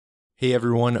Hey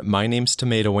everyone, my name's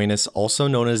TomatoAnus, also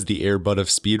known as the Airbud of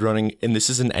speedrunning, and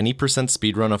this is an any %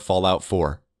 speedrun of Fallout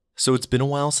 4. So it's been a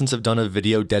while since I've done a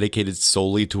video dedicated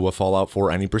solely to a Fallout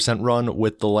 4 any % run,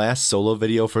 with the last solo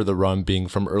video for the run being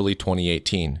from early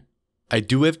 2018. I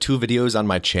do have 2 videos on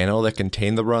my channel that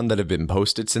contain the run that have been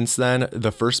posted since then,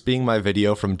 the first being my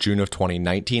video from June of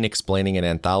 2019 explaining an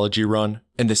anthology run,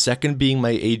 and the second being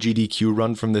my AGDQ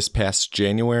run from this past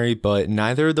January, but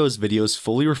neither of those videos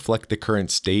fully reflect the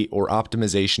current state or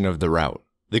optimization of the route.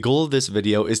 The goal of this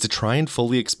video is to try and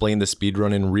fully explain the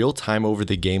speedrun in real time over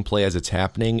the gameplay as it's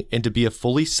happening, and to be a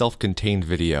fully self-contained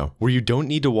video, where you don't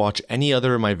need to watch any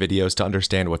other of my videos to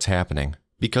understand what's happening.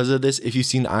 Because of this, if you've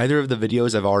seen either of the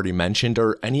videos I've already mentioned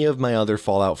or any of my other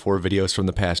Fallout 4 videos from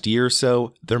the past year or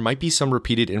so, there might be some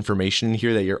repeated information in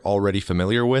here that you're already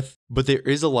familiar with, but there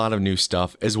is a lot of new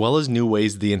stuff, as well as new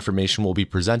ways the information will be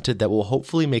presented that will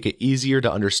hopefully make it easier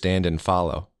to understand and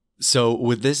follow. So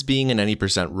with this being an any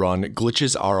 % run,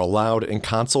 glitches are allowed and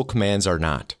console commands are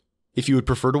not. If you would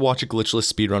prefer to watch a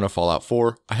glitchless speedrun of Fallout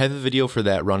 4, I have a video for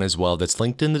that run as well that's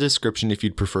linked in the description if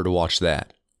you'd prefer to watch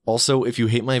that. Also, if you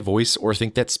hate my voice or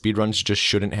think that speedruns just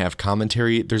shouldn't have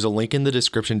commentary, there's a link in the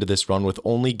description to this run with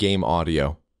only game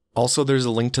audio. Also, there's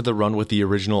a link to the run with the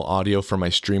original audio for my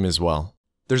stream as well.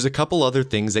 There's a couple other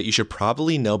things that you should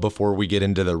probably know before we get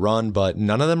into the run, but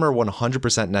none of them are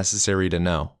 100% necessary to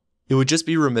know. It would just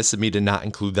be remiss of me to not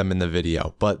include them in the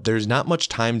video, but there's not much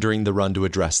time during the run to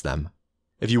address them.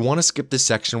 If you want to skip this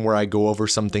section where I go over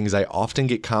some things I often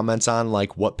get comments on,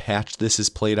 like what patch this is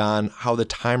played on, how the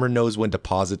timer knows when to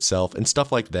pause itself, and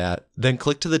stuff like that, then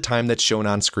click to the time that's shown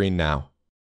on screen now.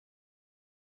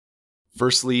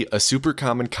 Firstly, a super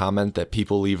common comment that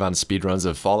people leave on speedruns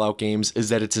of Fallout games is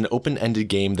that it's an open-ended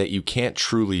game that you can't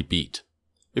truly beat.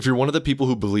 If you're one of the people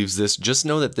who believes this, just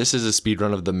know that this is a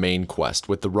speedrun of the main quest,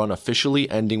 with the run officially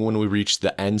ending when we reach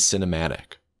the end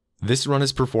cinematic. This run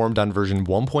is performed on version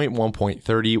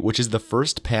 1.1.30, which is the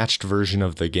first patched version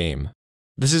of the game.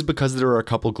 This is because there are a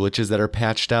couple glitches that are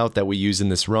patched out that we use in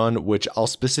this run, which I'll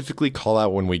specifically call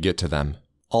out when we get to them.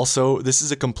 Also, this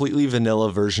is a completely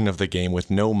vanilla version of the game with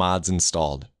no mods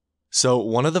installed. So,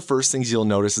 one of the first things you'll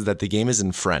notice is that the game is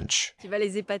in French. Tu vas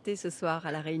les épater ce soir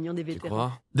à la réunion des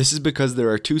vétérans. This is because there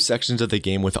are 2 sections of the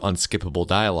game with unskippable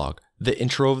dialogue. The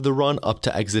intro of the run up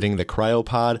to exiting the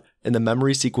cryopod, and the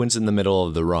memory sequence in the middle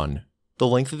of the run. The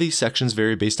length of these sections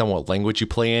vary based on what language you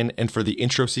play in, and for the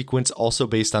intro sequence also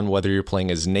based on whether you're playing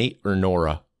as Nate or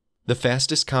Nora. The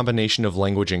fastest combination of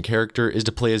language and character is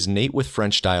to play as Nate with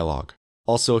French dialogue.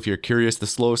 Also, if you're curious, the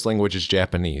slowest language is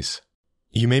Japanese.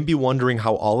 You may be wondering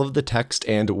how all of the text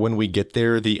and, when we get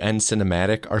there, the end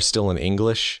cinematic are still in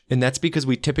English, and that's because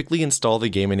we typically install the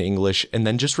game in English and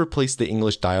then just replace the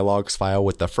English dialogues file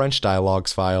with the French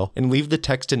dialogues file and leave the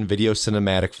text and video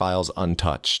cinematic files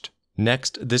untouched.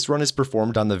 Next, this run is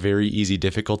performed on the very easy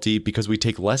difficulty because we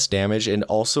take less damage and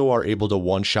also are able to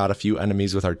one-shot a few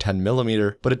enemies with our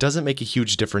 10mm, but it doesn't make a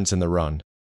huge difference in the run.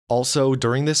 Also,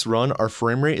 during this run, our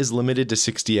frame rate is limited to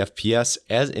 60 FPS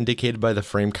as indicated by the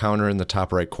frame counter in the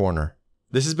top right corner.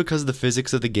 This is because the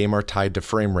physics of the game are tied to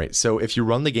frame rate, so if you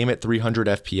run the game at 300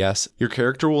 FPS, your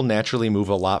character will naturally move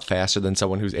a lot faster than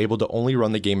someone who's able to only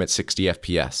run the game at 60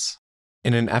 FPS.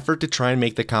 In an effort to try and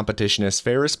make the competition as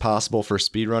fair as possible for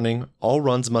speedrunning, all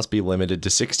runs must be limited to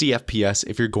 60 FPS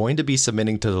if you're going to be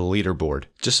submitting to the leaderboard,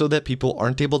 just so that people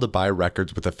aren't able to buy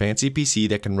records with a fancy PC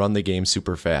that can run the game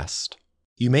super fast.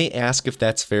 You may ask if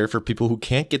that's fair for people who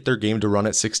can't get their game to run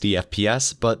at 60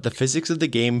 FPS, but the physics of the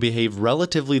game behave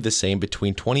relatively the same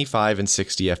between 25 and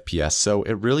 60 FPS, so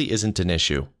it really isn't an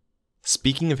issue.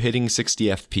 Speaking of hitting 60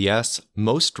 FPS,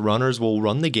 most runners will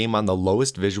run the game on the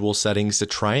lowest visual settings to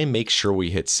try and make sure we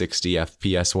hit 60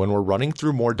 FPS when we're running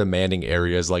through more demanding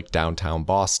areas like downtown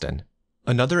Boston.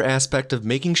 Another aspect of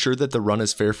making sure that the run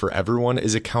is fair for everyone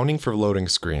is accounting for loading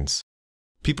screens.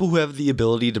 People who have the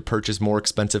ability to purchase more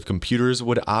expensive computers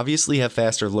would obviously have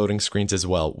faster loading screens as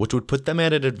well, which would put them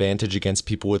at an advantage against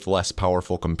people with less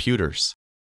powerful computers.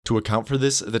 To account for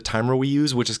this, the timer we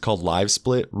use, which is called Live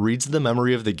Split, reads the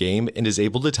memory of the game and is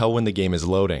able to tell when the game is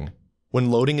loading.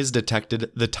 When loading is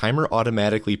detected, the timer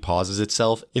automatically pauses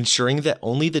itself, ensuring that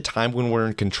only the time when we're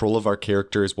in control of our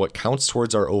character is what counts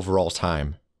towards our overall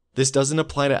time. This doesn't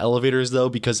apply to elevators though,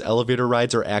 because elevator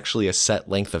rides are actually a set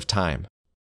length of time.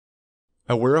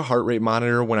 I wear a heart rate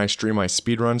monitor when I stream my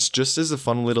speedruns just as a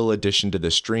fun little addition to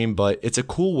the stream, but it's a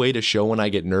cool way to show when I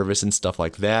get nervous and stuff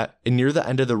like that, and near the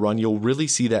end of the run you'll really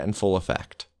see that in full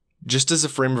effect. Just as a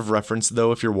frame of reference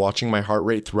though, if you're watching my heart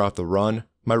rate throughout the run,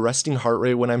 my resting heart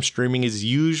rate when I'm streaming is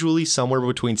usually somewhere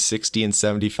between 60 and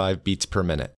 75 beats per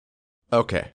minute.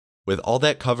 Okay, with all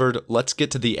that covered, let's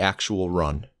get to the actual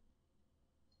run.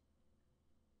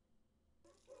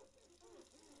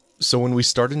 So when we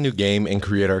start a new game and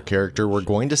create our character, we're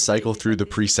going to cycle through the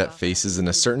preset faces in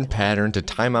a certain pattern to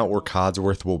time out where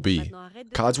Codsworth will be.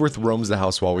 Codsworth roams the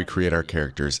house while we create our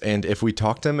characters, and if we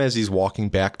talk to him as he's walking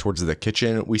back towards the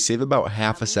kitchen, we save about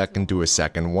half a second to a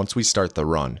second once we start the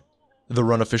run. The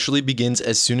run officially begins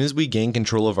as soon as we gain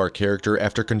control of our character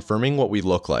after confirming what we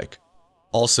look like.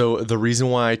 Also, the reason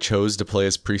why I chose to play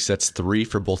as presets 3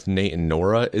 for both Nate and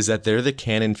Nora is that they're the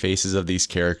canon faces of these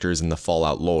characters in the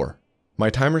Fallout lore. My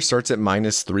timer starts at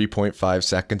minus 3.5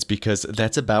 seconds because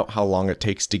that's about how long it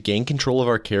takes to gain control of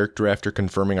our character after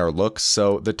confirming our looks,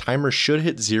 so the timer should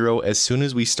hit 0 as soon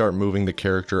as we start moving the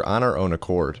character on our own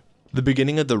accord. The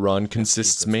beginning of the run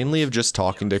consists mainly of just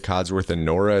talking to Codsworth and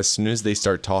Nora as soon as they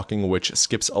start talking, which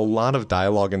skips a lot of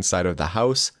dialogue inside of the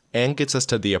house and gets us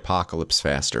to the apocalypse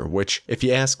faster, which, if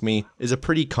you ask me, is a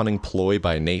pretty cunning ploy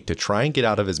by Nate to try and get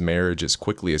out of his marriage as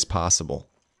quickly as possible.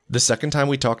 The second time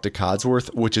we talk to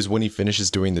Codsworth, which is when he finishes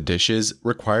doing the dishes,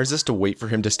 requires us to wait for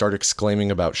him to start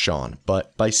exclaiming about Sean,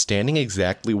 but by standing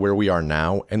exactly where we are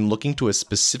now and looking to a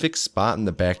specific spot in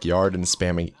the backyard and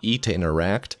spamming E to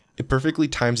interact, it perfectly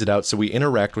times it out so we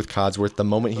interact with Codsworth the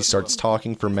moment he starts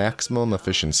talking for maximum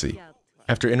efficiency.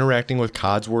 After interacting with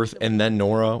Codsworth and then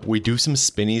Nora, we do some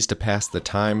spinnies to pass the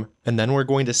time, and then we're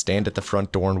going to stand at the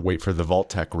front door and wait for the Vault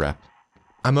Tech rep.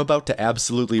 I'm about to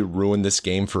absolutely ruin this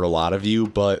game for a lot of you,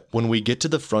 but when we get to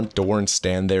the front door and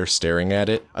stand there staring at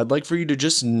it, I'd like for you to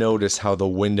just notice how the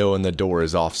window and the door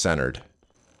is off-centered.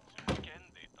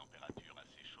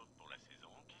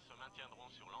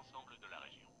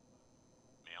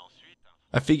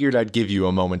 I figured I'd give you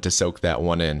a moment to soak that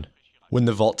one in. When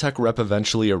the Vault Tech rep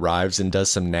eventually arrives and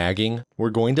does some nagging, we're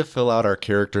going to fill out our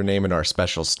character name and our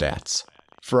special stats.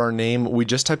 For our name, we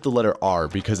just type the letter R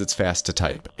because it's fast to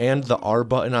type, and the R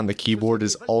button on the keyboard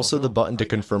is also the button to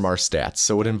confirm our stats,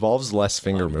 so it involves less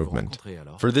finger movement.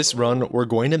 For this run, we're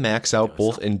going to max out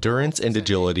both endurance and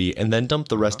agility and then dump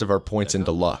the rest of our points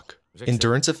into luck.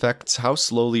 Endurance affects how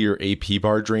slowly your AP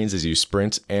bar drains as you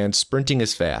sprint, and sprinting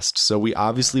is fast, so we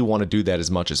obviously want to do that as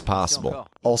much as possible.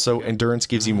 Also, endurance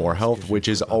gives you more health, which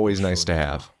is always nice to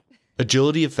have.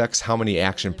 Agility affects how many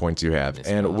action points you have,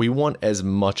 and we want as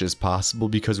much as possible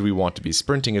because we want to be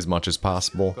sprinting as much as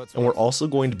possible, and we're also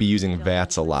going to be using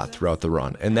VATS a lot throughout the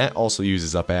run, and that also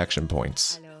uses up action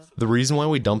points. The reason why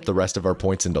we dump the rest of our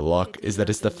points into luck is that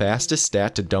it's the fastest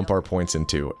stat to dump our points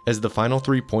into, as the final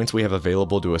 3 points we have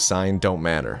available to assign don't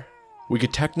matter. We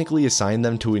could technically assign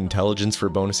them to intelligence for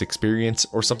bonus experience,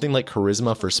 or something like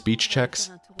charisma for speech checks,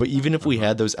 but even if we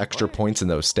had those extra points in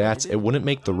those stats, it wouldn't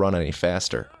make the run any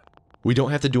faster. We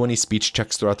don't have to do any speech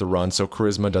checks throughout the run, so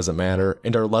charisma doesn't matter,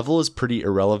 and our level is pretty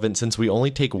irrelevant since we only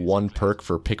take 1 perk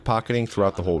for pickpocketing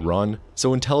throughout the whole run,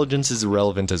 so intelligence is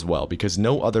irrelevant as well because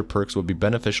no other perks would be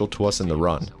beneficial to us in the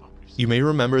run. You may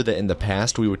remember that in the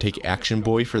past we would take Action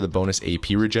Boy for the bonus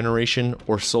AP regeneration,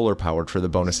 or Solar Powered for the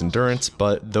bonus endurance,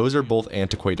 but those are both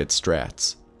antiquated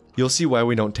strats. You'll see why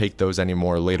we don't take those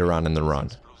anymore later on in the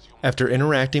run. After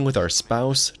interacting with our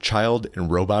spouse, child, and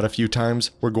robot a few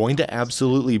times, we're going to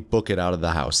absolutely book it out of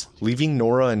the house, leaving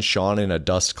Nora and Sean in a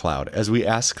dust cloud as we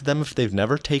ask them if they've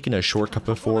never taken a shortcut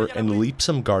before and leap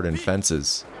some garden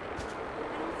fences.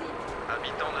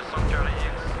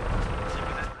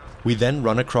 We then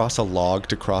run across a log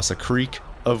to cross a creek,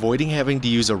 avoiding having to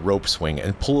use a rope swing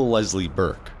and pull a Leslie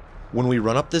Burke. When we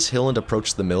run up this hill and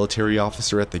approach the military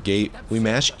officer at the gate, we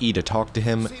mash E to talk to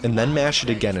him, and then mash it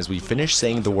again as we finish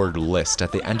saying the word list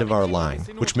at the end of our line,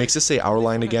 which makes us say our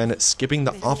line again, skipping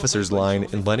the officer's line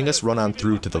and letting us run on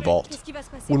through to the vault.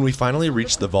 When we finally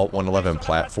reach the Vault 111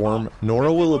 platform,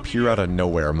 Nora will appear out of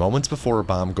nowhere moments before a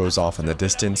bomb goes off in the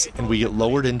distance, and we get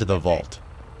lowered into the vault.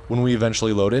 When we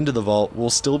eventually load into the vault, we'll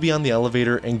still be on the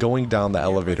elevator and going down the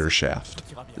elevator shaft.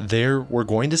 There, we're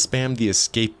going to spam the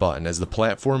escape button as the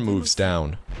platform moves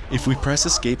down. If we press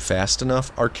escape fast enough,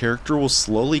 our character will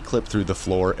slowly clip through the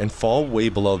floor and fall way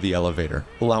below the elevator,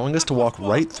 allowing us to walk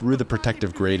right through the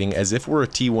protective grating as if we're a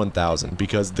T-1000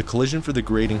 because the collision for the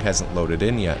grating hasn't loaded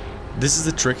in yet. This is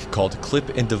a trick called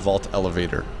Clip into Vault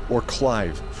Elevator, or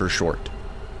CLIVE for short.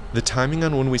 The timing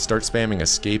on when we start spamming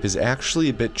escape is actually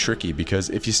a bit tricky because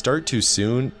if you start too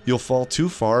soon, you'll fall too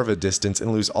far of a distance and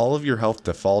lose all of your health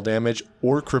to fall damage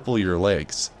or cripple your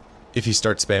legs. If you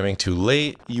start spamming too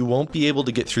late, you won't be able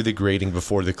to get through the grating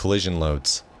before the collision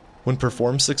loads. When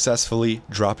performed successfully,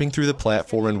 dropping through the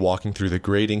platform and walking through the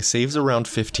grating saves around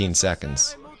 15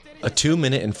 seconds. A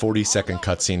 2-minute and 40-second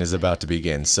cutscene is about to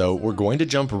begin, so we're going to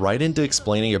jump right into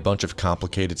explaining a bunch of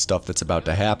complicated stuff that's about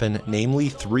to happen, namely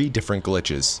 3 different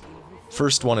glitches.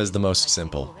 First one is the most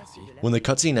simple. When the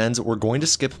cutscene ends, we're going to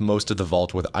skip most of the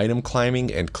vault with item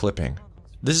climbing and clipping.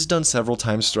 This is done several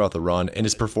times throughout the run and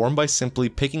is performed by simply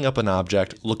picking up an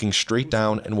object, looking straight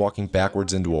down, and walking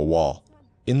backwards into a wall.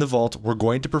 In the vault, we're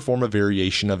going to perform a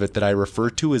variation of it that I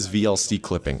refer to as VLC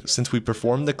clipping, since we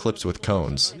perform the clips with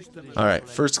cones. Alright,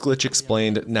 first glitch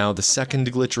explained. Now the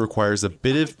second glitch requires a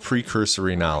bit of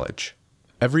precursory knowledge.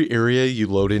 Every area you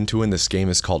load into in this game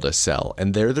is called a cell,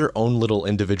 and they're their own little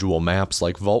individual maps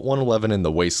like Vault 111 and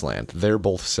the Wasteland. They're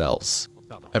both cells.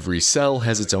 Every cell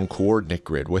has its own coordinate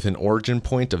grid, with an origin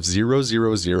point of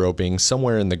 000 being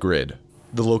somewhere in the grid.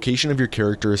 The location of your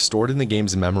character is stored in the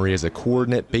game's memory as a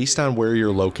coordinate based on where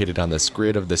you're located on this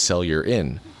grid of the cell you're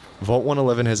in. Vault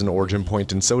 111 has an origin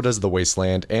point, and so does the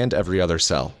Wasteland and every other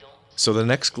cell. So the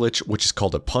next glitch, which is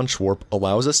called a punch warp,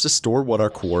 allows us to store what our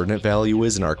coordinate value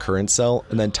is in our current cell,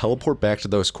 and then teleport back to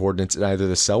those coordinates in either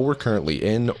the cell we're currently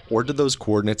in, or to those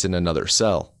coordinates in another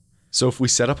cell. So if we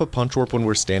set up a punch warp when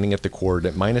we're standing at the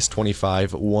coordinate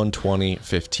 -25, 120,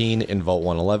 15 in Vault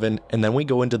 111, and then we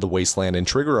go into the Wasteland and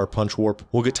trigger our punch warp,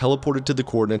 we'll get teleported to the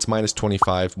coordinates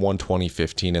 -25, 120,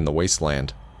 15 in the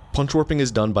Wasteland. Punch warping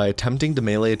is done by attempting to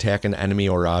melee attack an enemy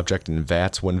or object in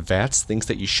VATS when VATS thinks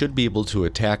that you should be able to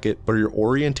attack it, but your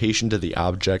orientation to the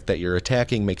object that you're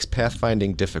attacking makes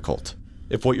pathfinding difficult.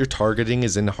 If what you're targeting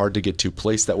is in a hard to get to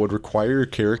place that would require your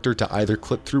character to either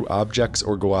clip through objects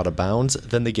or go out of bounds,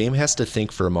 then the game has to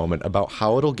think for a moment about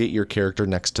how it'll get your character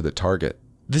next to the target.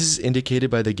 This is indicated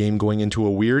by the game going into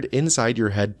a weird inside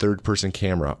your head third-person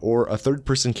camera, or a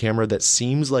third-person camera that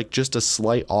seems like just a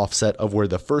slight offset of where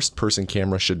the first-person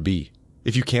camera should be.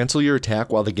 If you cancel your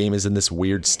attack while the game is in this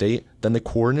weird state, then the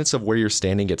coordinates of where you're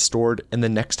standing get stored, and the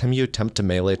next time you attempt to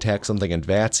melee attack something in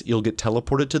VATS, you'll get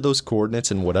teleported to those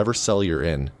coordinates in whatever cell you're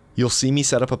in. You'll see me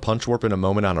set up a punch warp in a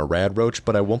moment on a rad roach,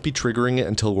 but I won't be triggering it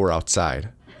until we're outside.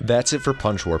 That's it for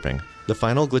punch warping. The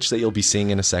final glitch that you'll be seeing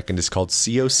in a second is called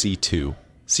COC2.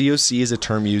 COC is a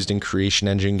term used in creation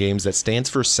engine games that stands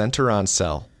for Center on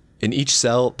Cell. In each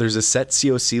cell, there's a set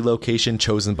COC location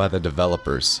chosen by the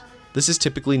developers. This is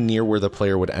typically near where the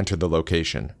player would enter the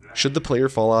location. Should the player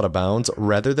fall out of bounds,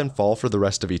 rather than fall for the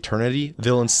rest of eternity,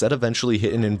 they'll instead eventually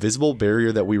hit an invisible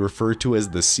barrier that we refer to as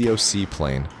the COC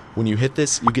plane. When you hit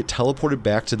this, you get teleported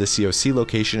back to the COC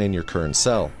location in your current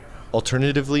cell.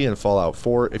 Alternatively, in Fallout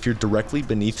 4, if you're directly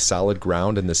beneath solid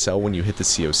ground in the cell when you hit the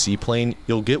COC plane,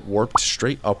 you'll get warped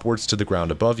straight upwards to the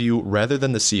ground above you rather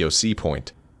than the COC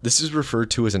point. This is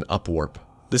referred to as an upwarp.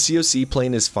 The COC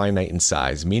plane is finite in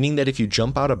size, meaning that if you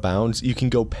jump out of bounds, you can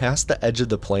go past the edge of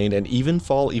the plane and even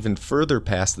fall even further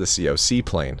past the COC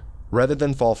plane. Rather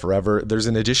than fall forever, there's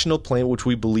an additional plane which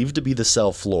we believe to be the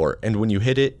cell floor, and when you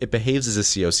hit it, it behaves as a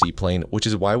COC plane, which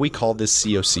is why we call this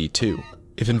COC2.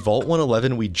 If in Vault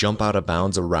 111 we jump out of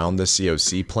bounds around the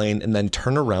COC plane and then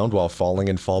turn around while falling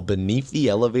and fall beneath the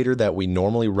elevator that we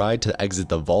normally ride to exit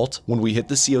the vault, when we hit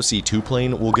the COC2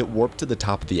 plane, we'll get warped to the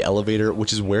top of the elevator,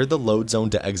 which is where the load zone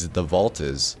to exit the vault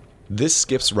is. This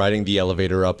skips riding the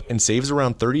elevator up and saves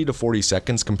around 30 to 40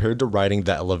 seconds compared to riding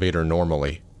the elevator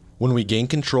normally. When we gain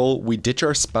control, we ditch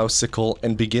our spouse-sicle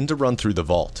and begin to run through the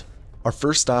vault. Our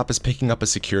first stop is picking up a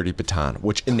security baton,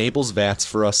 which enables VATS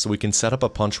for us so we can set up a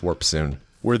punch warp soon.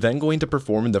 We're then going to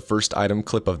perform the first item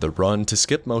clip of the run to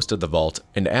skip most of the vault,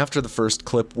 and after the first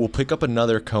clip, we'll pick up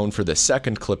another cone for the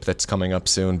second clip that's coming up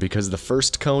soon because the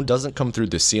first cone doesn't come through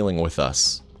the ceiling with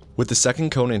us. With the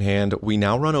second cone in hand, we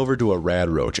now run over to a rad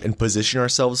roach and position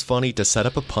ourselves funny to set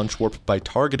up a punch warp by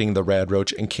targeting the rad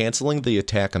roach and canceling the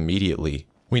attack immediately.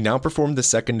 We now perform the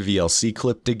second VLC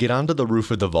clip to get onto the roof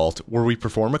of the vault, where we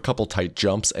perform a couple tight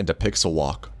jumps and a pixel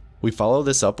walk. We follow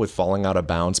this up with falling out of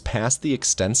bounds past the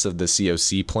extents of the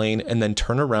COC plane and then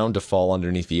turn around to fall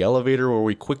underneath the elevator where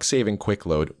we quick save and quick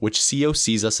load, which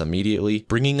COCs us immediately,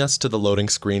 bringing us to the loading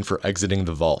screen for exiting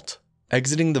the vault.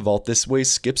 Exiting the vault this way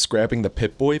skips grabbing the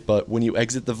Pip-Boy, but when you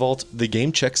exit the vault, the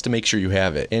game checks to make sure you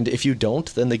have it, and if you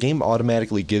don't, then the game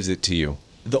automatically gives it to you.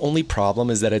 The only problem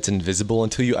is that it's invisible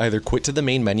until you either quit to the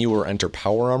main menu or enter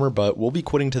power armor, but we'll be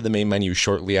quitting to the main menu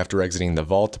shortly after exiting the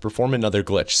vault to perform another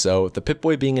glitch, so the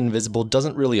Pip-Boy being invisible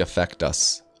doesn't really affect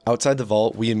us. Outside the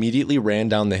vault, we immediately ran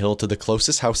down the hill to the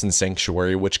closest house in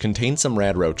Sanctuary, which contains some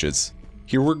rad roaches.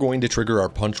 Here we're going to trigger our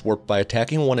punch warp by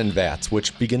attacking one in VATS,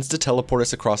 which begins to teleport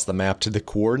us across the map to the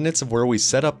coordinates of where we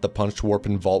set up the punch warp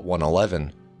in Vault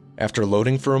 111. After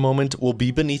loading for a moment, we'll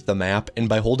be beneath the map, and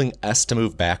by holding S to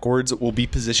move backwards, we'll be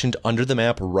positioned under the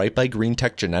map right by Green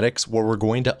Tech Genetics, where we're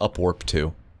going to upwarp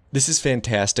to. This is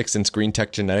fantastic since Green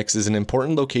Tech Genetics is an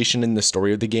important location in the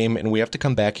story of the game, and we have to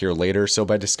come back here later, so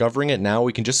by discovering it now,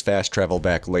 we can just fast travel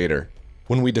back later.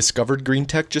 When we discovered green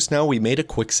tech just now, we made a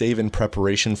quick save in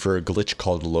preparation for a glitch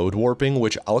called load warping,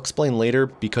 which I'll explain later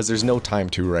because there's no time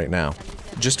to right now.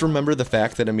 Just remember the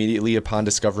fact that immediately upon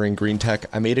discovering green tech,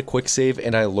 I made a quick save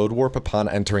and I load warp upon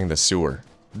entering the sewer.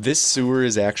 This sewer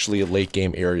is actually a late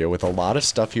game area with a lot of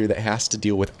stuff here that has to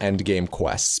deal with end game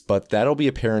quests, but that'll be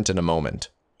apparent in a moment.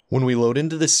 When we load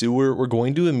into the sewer, we're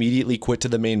going to immediately quit to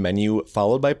the main menu,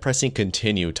 followed by pressing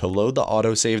continue to load the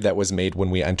autosave that was made when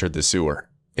we entered the sewer.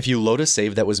 If you load a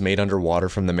save that was made underwater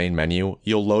from the main menu,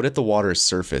 you'll load at the water's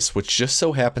surface, which just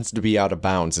so happens to be out of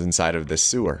bounds inside of this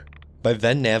sewer. By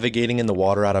then navigating in the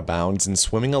water out of bounds and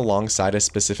swimming alongside a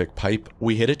specific pipe,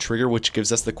 we hit a trigger which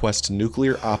gives us the quest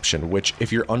Nuclear Option, which,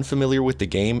 if you're unfamiliar with the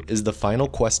game, is the final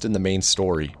quest in the main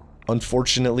story.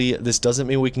 Unfortunately, this doesn't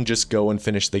mean we can just go and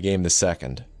finish the game the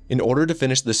second. In order to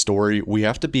finish the story, we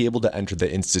have to be able to enter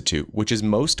the Institute, which is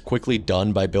most quickly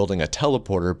done by building a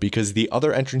teleporter because the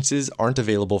other entrances aren't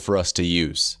available for us to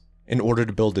use. In order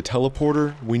to build a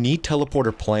teleporter, we need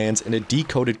teleporter plans and a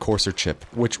decoded courser chip,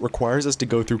 which requires us to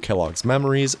go through Kellogg's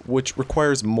memories, which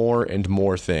requires more and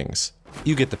more things.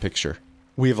 You get the picture.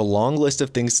 We have a long list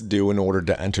of things to do in order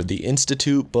to enter the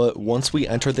Institute, but once we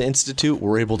enter the Institute,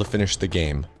 we're able to finish the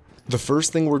game. The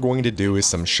first thing we're going to do is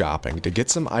some shopping to get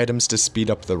some items to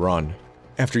speed up the run.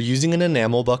 After using an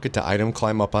enamel bucket to item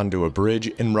climb up onto a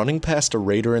bridge and running past a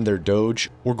raider and their doge,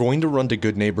 we're going to run to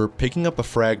Good Neighbor, picking up a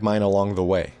frag mine along the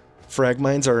way. Frag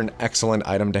mines are an excellent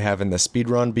item to have in the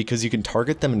speedrun because you can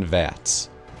target them in vats.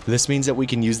 This means that we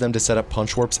can use them to set up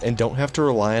punch warps and don't have to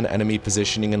rely on enemy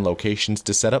positioning and locations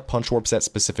to set up punch warps at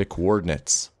specific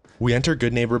coordinates. We enter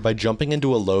Good Neighbor by jumping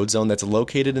into a load zone that's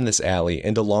located in this alley,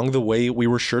 and along the way we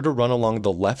were sure to run along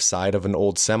the left side of an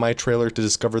old semi-trailer to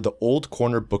discover the old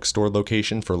corner bookstore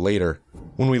location for later.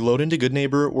 When we load into Good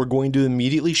Neighbor, we're going to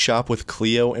immediately shop with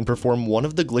Cleo and perform one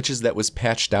of the glitches that was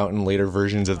patched out in later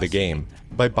versions of the game.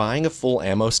 By buying a full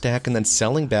ammo stack and then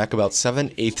selling back about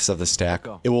 7/8 of the stack,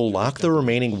 it will lock the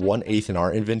remaining 1/8 in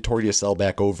our inventory to sell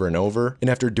back over and over, and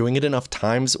after doing it enough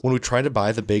times, when we try to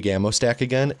buy the big ammo stack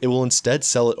again, it will instead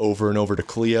sell it over and over to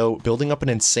Cleo, building up an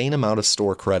insane amount of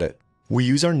store credit. We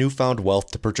use our newfound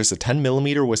wealth to purchase a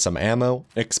 10mm with some ammo,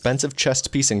 an expensive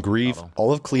chest piece and greave,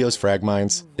 all of Cleo's frag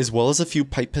mines, as well as a few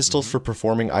pipe pistols for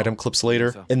performing item clips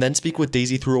later, and then speak with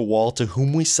Daisy through a wall to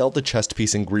whom we sell the chest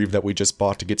piece and greave that we just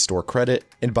bought to get store credit,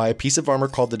 and buy a piece of armor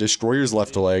called the Destroyer's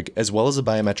left leg, as well as a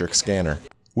biometric scanner.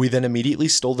 We then immediately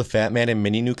stole the Fat Man and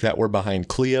Mini Nuke that were behind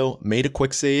Cleo, made a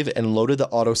quick save, and loaded the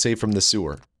autosave from the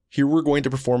sewer. Here we're going to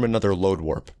perform another load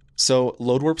warp. So,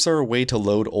 load warps are a way to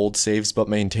load old saves but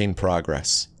maintain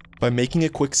progress. By making a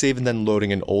quick save and then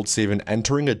loading an old save and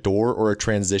entering a door or a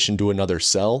transition to another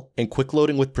cell, and quick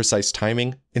loading with precise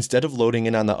timing, instead of loading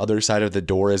in on the other side of the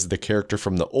door as the character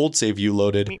from the old save you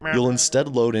loaded, you'll instead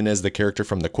load in as the character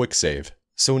from the quick save.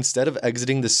 So instead of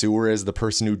exiting the sewer as the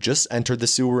person who just entered the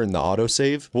sewer in the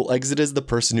autosave, we'll exit as the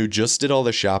person who just did all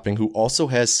the shopping who also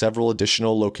has several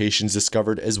additional locations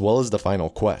discovered as well as the final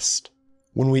quest.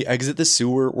 When we exit the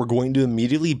sewer, we're going to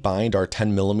immediately bind our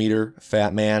 10mm,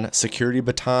 Fat Man, Security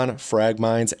Baton, Frag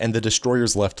Mines, and the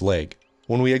Destroyer's left leg.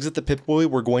 When we exit the Pip-Boy,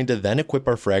 we're going to then equip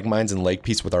our Frag Mines and leg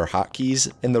piece with our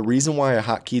hotkeys, and the reason why I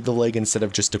hotkeyed the leg instead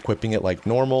of just equipping it like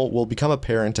normal will become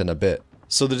apparent in a bit.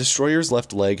 So the Destroyer's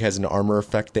left leg has an armor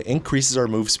effect that increases our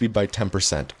move speed by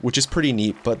 10%, which is pretty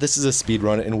neat, but this is a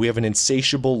speedrun and we have an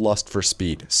insatiable lust for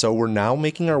speed, so we're now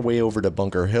making our way over to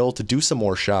Bunker Hill to do some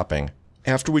more shopping.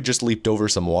 After we just leaped over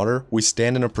some water, we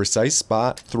stand in a precise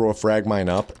spot, throw a frag mine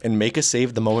up, and make a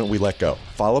save the moment we let go,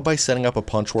 followed by setting up a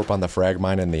punch warp on the frag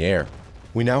mine in the air.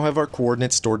 We now have our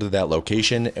coordinates stored to that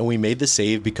location, and we made the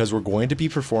save because we're going to be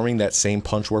performing that same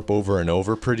punch warp over and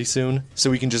over pretty soon, so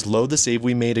we can just load the save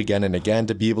we made again and again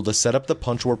to be able to set up the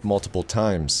punch warp multiple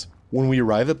times. When we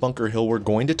arrive at Bunker Hill, we're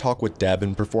going to talk with Deb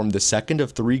and perform the second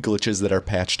of 3 glitches that are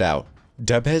patched out.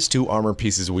 Deb has 2 armor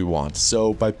pieces we want,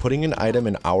 so by putting an item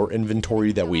in our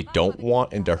inventory that we don't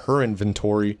want into her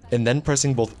inventory, and then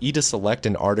pressing both E to select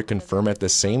and R to confirm at the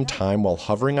same time while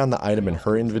hovering on the item in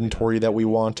her inventory that we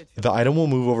want, the item will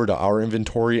move over to our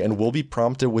inventory and we'll be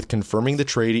prompted with confirming the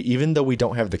trade even though we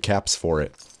don't have the caps for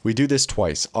it. We do this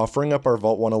twice, offering up our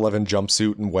Vault 111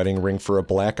 jumpsuit and wedding ring for a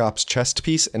Black Ops chest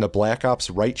piece and a Black Ops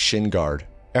right shin guard.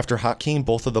 After hotkeying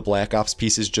both of the Black Ops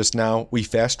pieces just now, we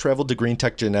fast traveled to Green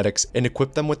Tech Genetics and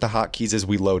equipped them with the hotkeys as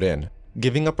we load in.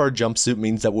 Giving up our jumpsuit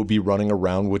means that we'll be running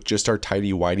around with just our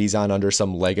tidy whities on under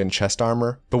some leg and chest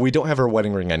armor, but we don't have our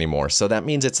wedding ring anymore, so that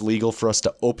means it's legal for us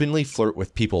to openly flirt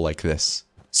with people like this.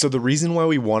 So the reason why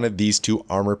we wanted these 2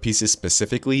 armor pieces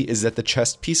specifically is that the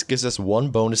chest piece gives us 1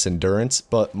 bonus endurance,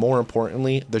 but more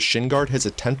importantly, the shin guard has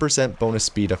a 10% bonus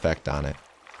speed effect on it.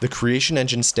 The creation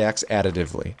engine stacks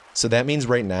additively, so that means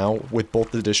right now, with both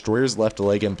the Destroyer's left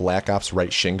leg and Black Ops'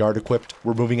 right shin guard equipped,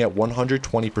 we're moving at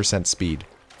 120% speed.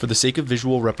 For the sake of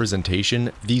visual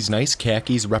representation, these nice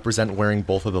khakis represent wearing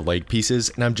both of the leg pieces,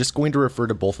 and I'm just going to refer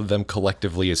to both of them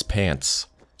collectively as pants.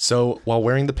 So, while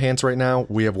wearing the pants right now,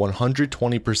 we have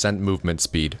 120% movement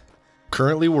speed.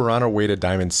 Currently, we're on our way to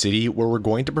Diamond City, where we're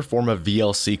going to perform a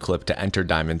VLC clip to enter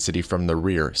Diamond City from the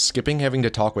rear, skipping having to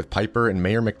talk with Piper and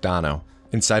Mayor McDonough.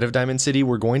 Inside of Diamond City,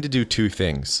 we're going to do 2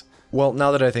 things. Well,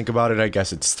 now that I think about it, I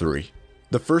guess it's 3.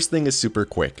 The first thing is super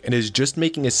quick, and is just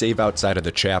making a save outside of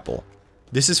the chapel.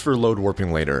 This is for load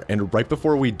warping later, and right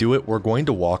before we do it, we're going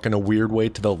to walk in a weird way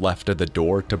to the left of the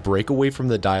door to break away from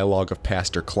the dialogue of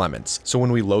Pastor Clements, so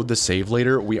when we load the save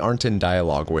later, we aren't in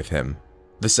dialogue with him.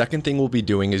 The second thing we'll be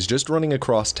doing is just running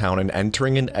across town and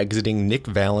entering and exiting Nick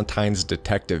Valentine's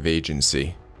detective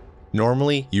agency.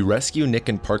 Normally, you rescue Nick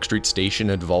in Park Street Station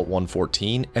at Vault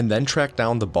 114, and then track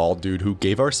down the bald dude who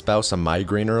gave our spouse a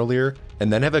migraine earlier,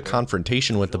 and then have a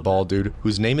confrontation with the bald dude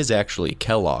whose name is actually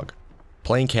Kellogg.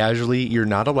 Playing casually, you're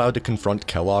not allowed to confront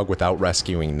Kellogg without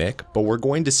rescuing Nick, but we're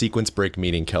going to sequence break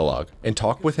meeting Kellogg, and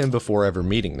talk with him before ever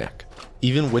meeting Nick.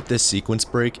 Even with this sequence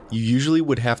break, you usually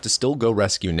would have to still go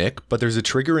rescue Nick, but there's a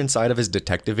trigger inside of his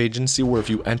detective agency where if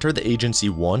you enter the agency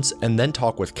once and then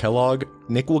talk with Kellogg,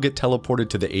 Nick will get teleported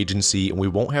to the agency and we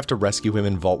won't have to rescue him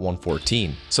in Vault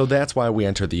 114, so that's why we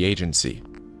enter the agency.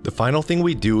 The final thing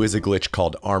we do is a glitch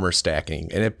called armor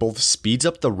stacking, and it both speeds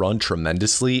up the run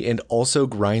tremendously and also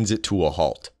grinds it to a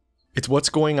halt. It's what's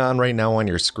going on right now on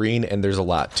your screen, and there's a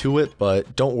lot to it,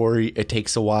 but don't worry, it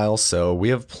takes a while, so we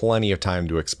have plenty of time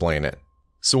to explain it.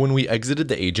 So when we exited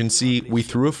the agency, we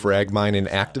threw a frag mine and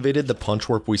activated the punch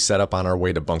warp we set up on our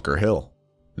way to Bunker Hill.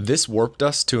 This warped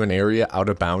us to an area out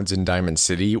of bounds in Diamond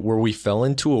City where we fell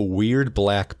into a weird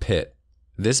black pit.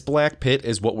 This black pit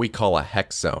is what we call a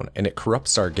hex zone, and it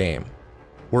corrupts our game.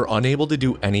 We're unable to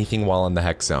do anything while in the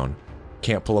hex zone.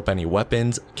 Can't pull up any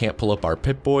weapons, can't pull up our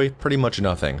Pip-Boy, pretty much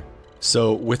nothing.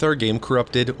 So with our game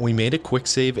corrupted, we made a quick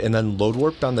save and then load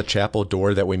warped on the chapel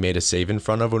door that we made a save in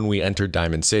front of when we entered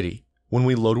Diamond City. When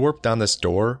we load warped down this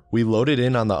door, we loaded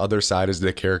in on the other side as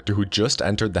the character who just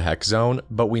entered the hex zone,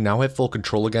 but we now have full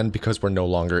control again because we're no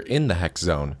longer in the hex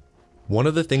zone. One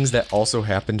of the things that also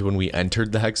happened when we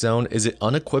entered the hex zone is it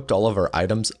unequipped all of our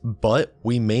items, but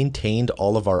we maintained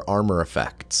all of our armor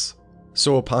effects.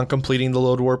 So upon completing the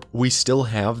load warp, we still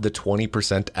have the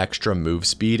 20% extra move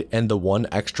speed and the 1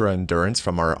 extra endurance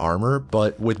from our armor,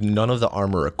 but with none of the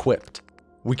armor equipped.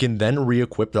 We can then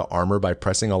re-equip the armor by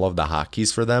pressing all of the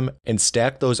hotkeys for them and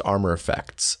stack those armor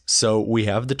effects. So we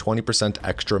have the 20%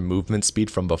 extra movement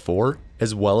speed from before,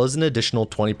 as well as an additional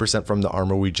 20% from the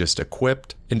armor we just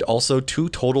equipped, and also 2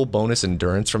 total bonus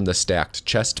endurance from the stacked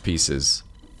chest pieces.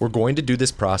 We're going to do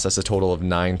this process a total of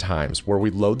 9 times, where we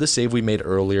load the save we made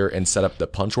earlier and set up the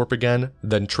punch warp again,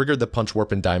 then trigger the punch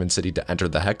warp in Diamond City to enter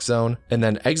the hex zone, and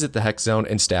then exit the hex zone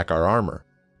and stack our armor.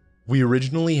 We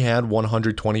originally had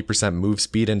 120% move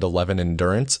speed and 11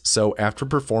 endurance, so after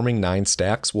performing 9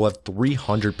 stacks, we'll have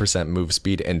 300% move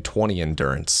speed and 20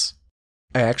 endurance.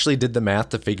 I actually did the math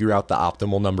to figure out the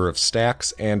optimal number of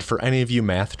stacks, and for any of you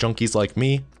math junkies like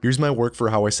me, here's my work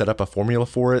for how I set up a formula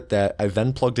for it that I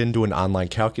then plugged into an online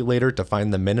calculator to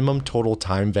find the minimum total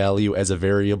time value as a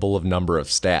variable of number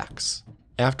of stacks.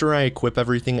 After I equip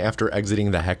everything after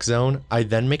exiting the hex zone, I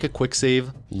then make a quick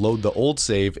save, load the old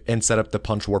save, and set up the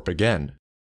punch warp again.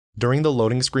 During the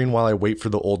loading screen while I wait for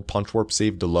the old punch warp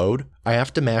save to load, I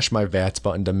have to mash my VATS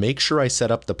button to make sure I set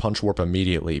up the punch warp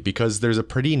immediately because there's a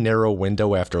pretty narrow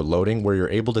window after loading where you're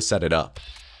able to set it up.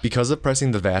 Because of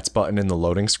pressing the VATS button in the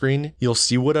loading screen, you'll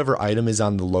see whatever item is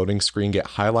on the loading screen get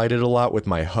highlighted a lot with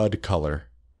my HUD color.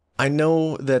 I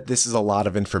know that this is a lot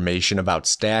of information about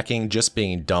stacking just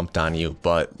being dumped on you,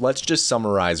 but let's just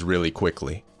summarize really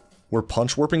quickly. We're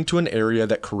punch warping to an area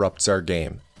that corrupts our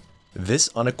game. This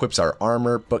unequips our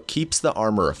armor, but keeps the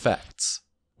armor effects.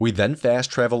 We then fast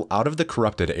travel out of the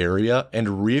corrupted area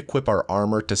and re-equip our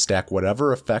armor to stack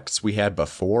whatever effects we had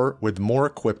before with more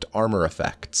equipped armor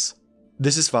effects.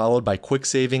 This is followed by quick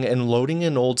saving and loading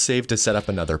an old save to set up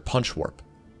another punch warp.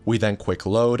 We then quick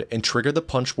load and trigger the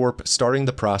punch warp, starting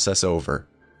the process over.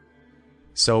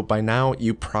 So by now,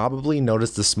 you probably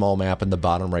noticed the small map in the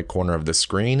bottom right corner of the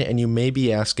screen, and you may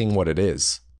be asking what it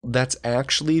is. That's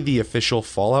actually the official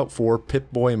Fallout 4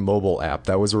 Pip-Boy mobile app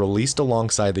that was released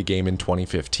alongside the game in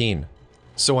 2015.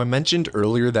 So I mentioned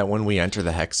earlier that when we enter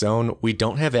the hex zone, we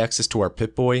don't have access to our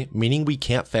Pip-Boy, meaning we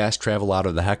can't fast travel out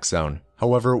of the hex zone.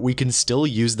 However, we can still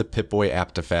use the Pip-Boy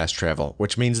app to fast travel,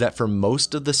 which means that for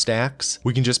most of the stacks,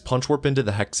 we can just punch warp into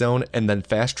the hex zone and then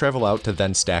fast travel out to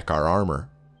then stack our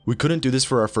armor. We couldn't do this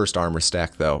for our first armor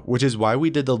stack though, which is why we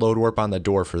did the load warp on the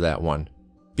door for that one.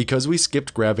 Because we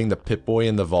skipped grabbing the Pip-Boy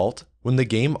in the vault, when the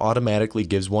game automatically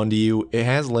gives one to you, it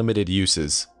has limited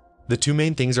uses. The two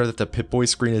main things are that the Pip-Boy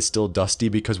screen is still dusty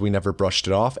because we never brushed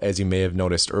it off, as you may have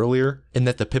noticed earlier, and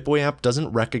that the Pip-Boy app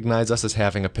doesn't recognize us as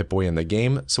having a Pip-Boy in the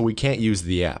game, so we can't use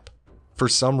the app. For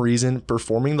some reason,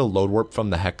 performing the load warp from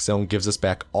the Hex Zone gives us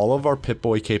back all of our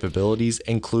Pip-Boy capabilities,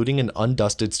 including an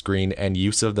undusted screen and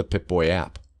use of the Pip-Boy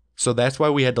app. So that's why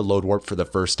we had to load warp for the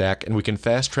first stack, and we can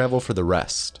fast travel for the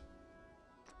rest.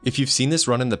 If you've seen this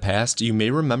run in the past, you may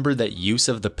remember that use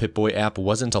of the Pip-Boy app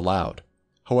wasn't allowed.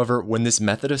 However, when this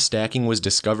method of stacking was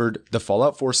discovered, the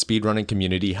Fallout 4 speedrunning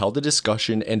community held a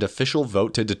discussion and official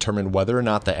vote to determine whether or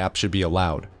not the app should be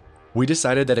allowed. We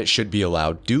decided that it should be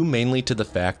allowed, due mainly to the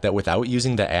fact that without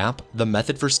using the app, the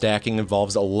method for stacking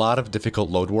involves a lot of difficult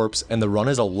load warps, and the run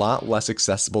is a lot less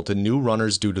accessible to new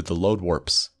runners due to the load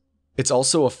warps. It's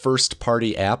also a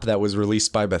first-party app that was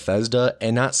released by Bethesda,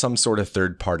 and not some sort of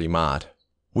third-party mod.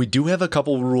 We do have a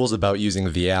couple rules about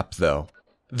using the app though.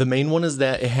 The main one is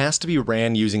that it has to be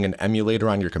ran using an emulator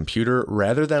on your computer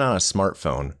rather than on a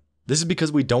smartphone. This is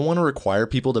because we don't want to require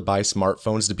people to buy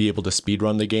smartphones to be able to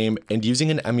speedrun the game, and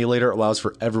using an emulator allows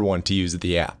for everyone to use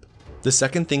the app. The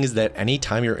second thing is that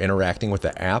anytime you're interacting with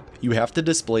the app, you have to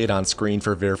display it on screen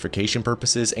for verification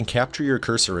purposes and capture your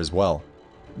cursor as well.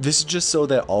 This is just so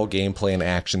that all gameplay and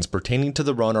actions pertaining to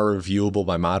the run are reviewable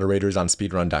by moderators on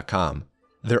speedrun.com.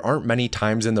 There aren't many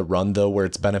times in the run though where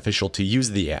it's beneficial to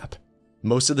use the app.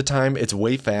 Most of the time, it's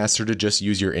way faster to just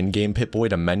use your in-game Pip-Boy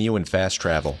to menu and fast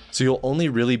travel, so you'll only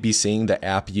really be seeing the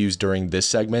app used during this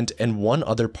segment and one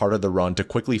other part of the run to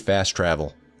quickly fast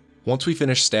travel. Once we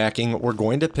finish stacking, we're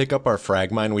going to pick up our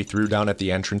frag mine we threw down at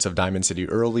the entrance of Diamond City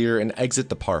earlier and exit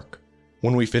the park.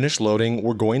 When we finish loading,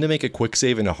 we're going to make a quick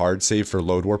save and a hard save for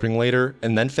load warping later,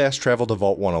 and then fast travel to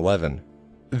Vault 111.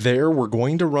 There, we're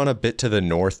going to run a bit to the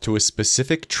north to a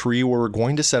specific tree where we're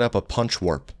going to set up a punch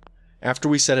warp. After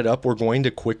we set it up, we're going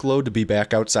to quick load to be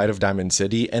back outside of Diamond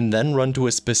City and then run to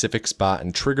a specific spot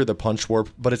and trigger the punch warp,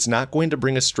 but it's not going to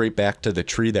bring us straight back to the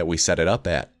tree that we set it up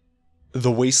at.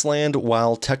 The wasteland,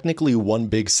 while technically one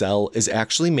big cell, is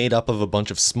actually made up of a bunch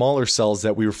of smaller cells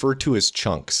that we refer to as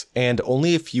chunks, and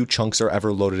only a few chunks are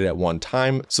ever loaded at one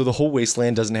time, so the whole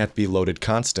wasteland doesn't have to be loaded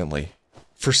constantly.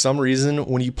 For some reason,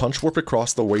 when you punch warp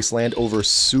across the wasteland over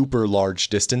super large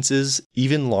distances,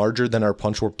 even larger than our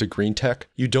punch warp to Green Tech,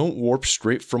 you don't warp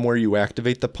straight from where you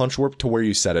activate the punch warp to where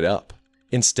you set it up.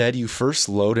 Instead, you first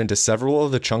load into several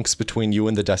of the chunks between you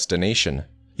and the destination.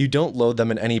 You don't load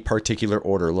them in any particular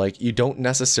order, like you don't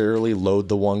necessarily load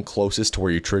the one closest to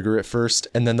where you trigger it first,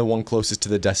 and then the one closest to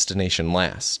the destination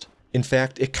last. In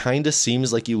fact, it kinda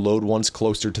seems like you load ones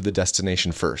closer to the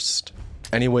destination first.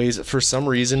 Anyways, for some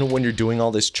reason, when you're doing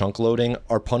all this chunk loading,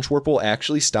 our punch warp will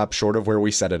actually stop short of where we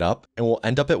set it up, and we'll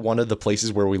end up at one of the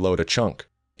places where we load a chunk.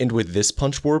 And with this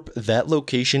punch warp, that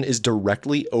location is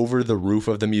directly over the roof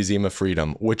of the Museum of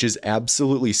Freedom, which is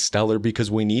absolutely stellar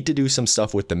because we need to do some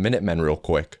stuff with the Minutemen real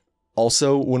quick.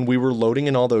 Also, when we were loading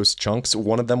in all those chunks,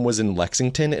 one of them was in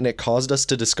Lexington, and it caused us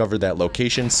to discover that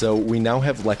location, so we now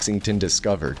have Lexington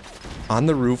discovered. On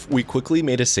the roof, we quickly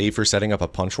made a save for setting up a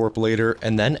punch warp later,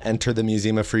 and then enter the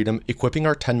Museum of Freedom, equipping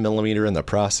our 10mm in the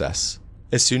process.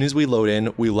 As soon as we load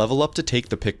in, we level up to take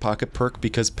the pickpocket perk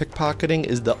because pickpocketing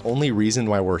is the only reason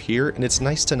why we're here, and it's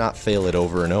nice to not fail it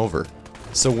over and over.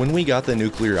 So when we got the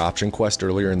nuclear option quest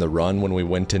earlier in the run when we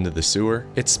went into the sewer,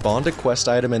 it spawned a quest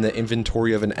item in the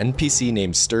inventory of an NPC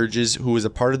named Sturges who is a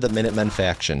part of the Minutemen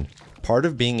faction. Part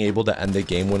of being able to end the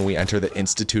game when we enter the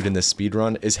Institute in the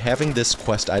speedrun is having this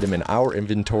quest item in our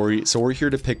inventory, so we're here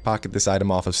to pickpocket this item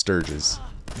off of Sturges.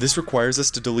 This requires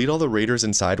us to delete all the raiders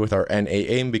inside with our NA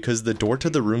aim because the door to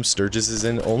the room Sturges is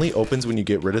in only opens when you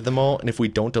get rid of them all, and if we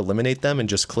don't eliminate them and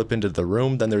just clip into the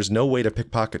room, then there's no way to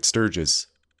pickpocket Sturges.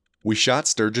 We shot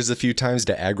Sturges a few times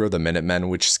to aggro the Minutemen,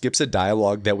 which skips a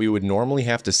dialogue that we would normally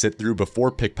have to sit through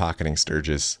before pickpocketing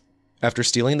Sturges. After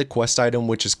stealing the quest item,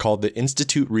 which is called the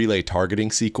Institute Relay Targeting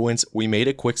Sequence, we made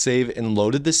a quick save and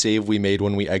loaded the save we made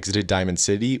when we exited Diamond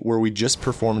City, where we just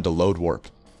performed a load warp.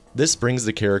 This brings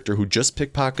the character who just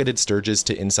pickpocketed Sturges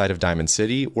to inside of Diamond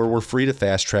City, where we're free to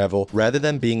fast travel, rather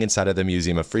than being inside of the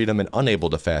Museum of Freedom and unable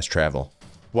to fast travel.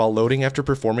 While loading after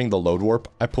performing the load warp,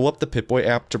 I pull up the Pip-Boy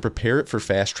app to prepare it for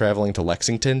fast traveling to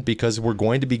Lexington because we're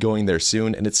going to be going there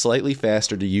soon and it's slightly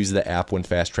faster to use the app when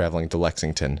fast traveling to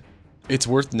Lexington. It's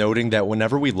worth noting that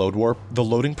whenever we load warp, the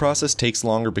loading process takes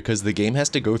longer because the game has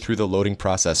to go through the loading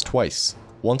process twice.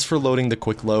 Once for loading the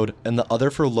quick load, and the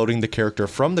other for loading the character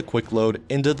from the quick load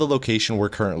into the location we're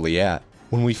currently at.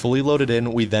 When we fully loaded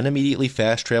in, we then immediately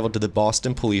fast traveled to the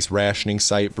Boston Police rationing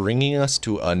site, bringing us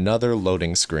to another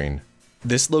loading screen.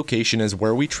 This location is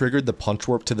where we triggered the punch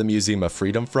warp to the Museum of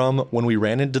Freedom from when we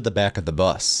ran into the back of the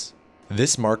bus.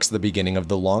 This marks the beginning of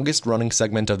the longest running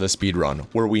segment of the speedrun,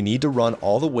 where we need to run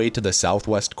all the way to the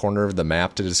southwest corner of the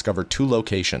map to discover two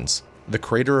locations. The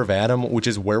Crater of Adam, which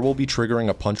is where we'll be triggering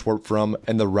a punch warp from,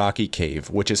 and the Rocky Cave,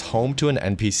 which is home to an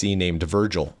NPC named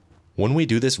Virgil. When we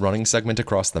do this running segment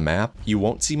across the map, you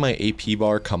won't see my AP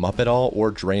bar come up at all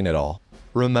or drain at all.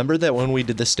 Remember that when we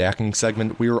did the stacking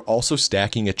segment, we were also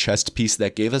stacking a chest piece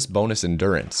that gave us bonus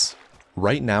endurance.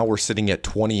 Right now we're sitting at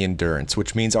 20 endurance,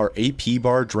 which means our AP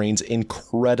bar drains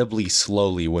incredibly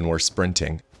slowly when we're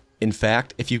sprinting. In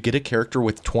fact, if you get a character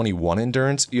with 21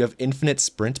 endurance, you have infinite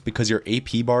sprint because your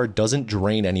AP bar doesn't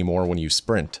drain anymore when you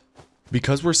sprint.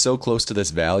 Because we're so close to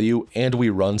this value, and we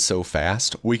run so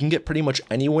fast, we can get pretty much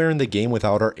anywhere in the game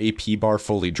without our AP bar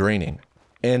fully draining.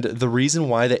 And the reason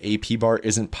why the AP bar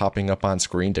isn't popping up on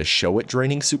screen to show it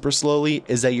draining super slowly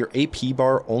is that your AP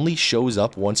bar only shows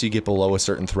up once you get below a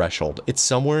certain threshold. It's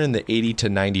somewhere in the 80 to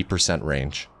 90%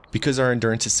 range. Because our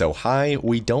endurance is so high,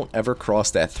 we don't ever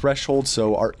cross that threshold,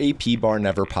 so our AP bar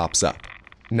never pops up.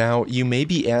 Now, you may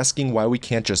be asking why we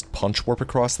can't just punch warp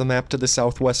across the map to the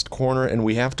southwest corner and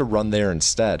we have to run there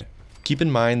instead. Keep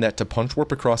in mind that to punch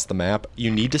warp across the map,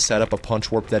 you need to set up a punch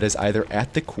warp that is either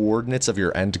at the coordinates of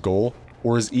your end goal,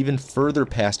 or is even further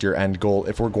past your end goal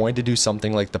if we're going to do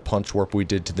something like the punch warp we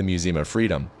did to the Museum of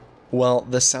Freedom. Well,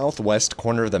 the southwest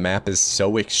corner of the map is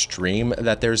so extreme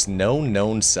that there's no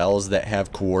known cells that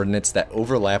have coordinates that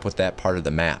overlap with that part of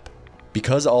the map.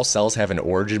 Because all cells have an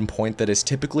origin point that is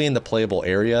typically in the playable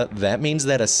area, that means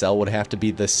that a cell would have to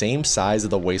be the same size of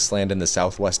the wasteland in the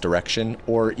southwest direction,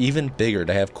 or even bigger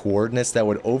to have coordinates that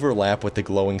would overlap with the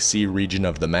glowing sea region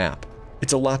of the map.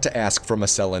 It's a lot to ask from a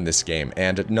cell in this game,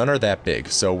 and none are that big,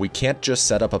 so we can't just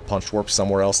set up a punch warp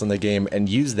somewhere else in the game and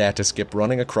use that to skip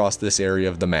running across this area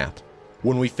of the map.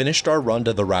 When we finished our run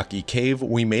to the Rocky Cave,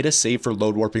 we made a save for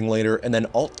load warping later and then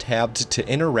alt-tabbed to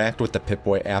interact with the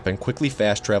Pip-Boy app and quickly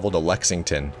fast travel to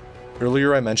Lexington.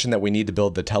 Earlier I mentioned that we need to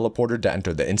build the teleporter to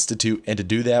enter the Institute, and to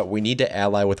do that we need to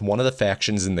ally with one of the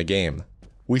factions in the game.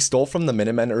 We stole from the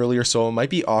Minutemen earlier, so it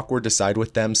might be awkward to side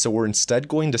with them, so we're instead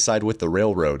going to side with the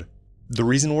Railroad. The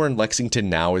reason we're in Lexington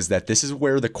now is that this is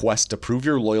where the quest to prove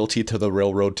your loyalty to the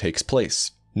Railroad takes place.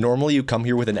 Normally you come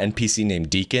here with an NPC named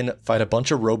Deacon, fight a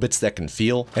bunch of robots that can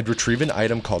feel, and retrieve an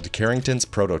item called Carrington's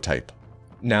Prototype.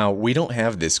 Now, we don't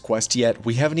have this quest yet,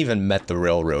 we haven't even met the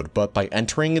Railroad, but by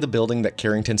entering the building that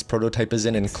Carrington's Prototype is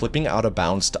in and clipping out of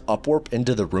bounds to upwarp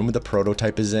into the room the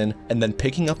prototype is in, and then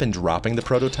picking up and dropping the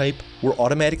prototype, we're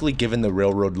automatically given the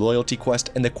Railroad loyalty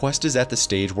quest, and the quest is at the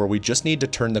stage where we just need to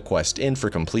turn the quest in for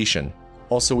completion.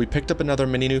 Also, we picked up another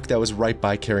mini-nuke that was right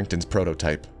by Carrington's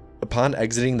Prototype. Upon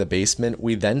exiting the basement,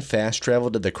 we then fast travel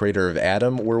to the Crater of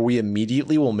Adam, where we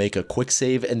immediately will make a quick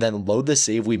save and then load the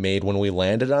save we made when we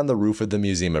landed on the roof of the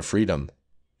Museum of Freedom.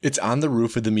 It's on the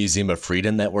roof of the Museum of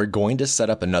Freedom that we're going to set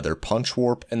up another punch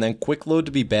warp and then quick load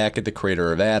to be back at the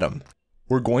Crater of Adam.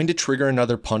 We're going to trigger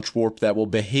another punch warp that will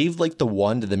behave like the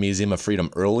one to the Museum of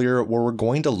Freedom earlier, where we're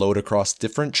going to load across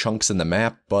different chunks in the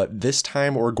map, but this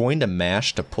time we're going to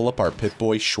mash to pull up our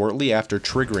Pip-Boy shortly after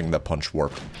triggering the punch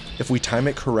warp. If we time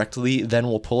it correctly, then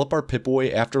we'll pull up our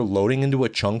Pip-Boy after loading into a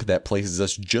chunk that places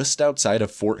us just outside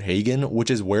of Fort Hagen, which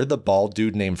is where the bald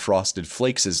dude named Frosted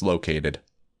Flakes is located.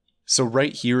 So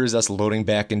right here is us loading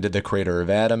back into the Crater of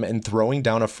Adam and throwing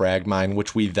down a frag mine,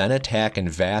 which we then attack in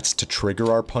VATS to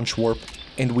trigger our punch warp,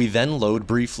 and we then load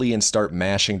briefly and start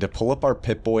mashing to pull up our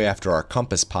Pip-Boy after our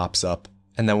compass pops up,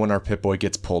 and then when our Pip-Boy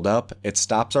gets pulled up, it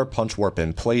stops our punch warp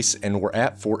in place and we're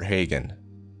at Fort Hagen.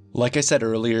 Like I said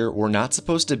earlier, we're not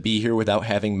supposed to be here without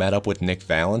having met up with Nick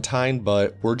Valentine,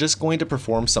 but we're just going to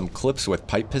perform some clips with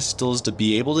pipe pistols to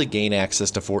be able to gain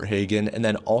access to Fort Hagen and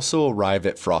then also arrive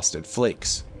at Frosted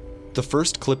Flakes. The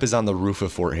first clip is on the roof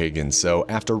of Fort Hagen, so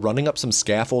after running up some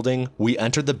scaffolding, we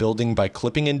enter the building by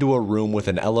clipping into a room with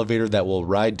an elevator that will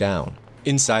ride down.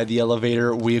 Inside the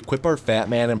elevator, we equip our Fat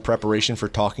Man in preparation for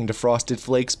talking to Frosted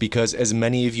Flakes because, as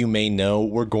many of you may know,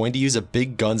 we're going to use a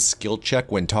big gun skill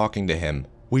check when talking to him.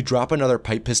 We drop another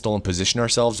pipe pistol and position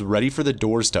ourselves ready for the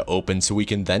doors to open so we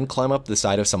can then climb up the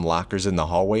side of some lockers in the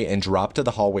hallway and drop to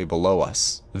the hallway below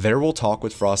us. There we'll talk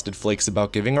with Frosted Flakes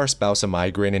about giving our spouse a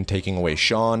migraine and taking away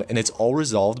Sean, and it's all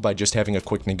resolved by just having a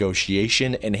quick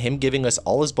negotiation and him giving us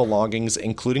all his belongings,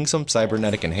 including some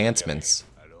cybernetic enhancements.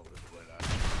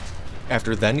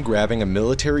 After then grabbing a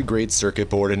military-grade circuit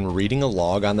board and reading a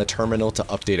log on the terminal to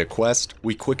update a quest,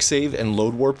 we quick save and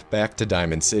load warp back to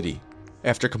Diamond City.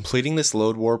 After completing this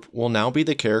load warp, we'll now be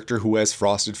the character who has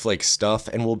Frosted Flakes stuff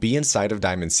and will be inside of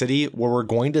Diamond City, where we're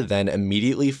going to then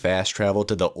immediately fast travel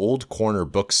to the Old Corner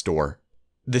bookstore.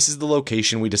 This is the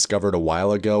location we discovered a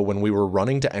while ago when we were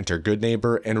running to enter Good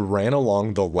Neighbor and ran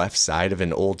along the left side of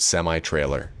an old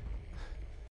semi-trailer.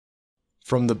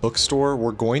 From the bookstore,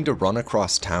 we're going to run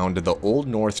across town to the Old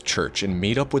North Church and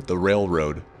meet up with the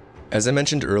railroad. As I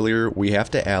mentioned earlier, we have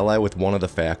to ally with one of the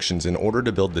factions in order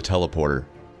to build the teleporter.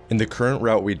 In the current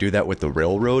route we do that with the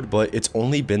railroad, but it's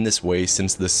only been this way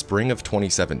since the spring of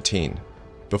 2017.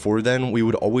 Before then, we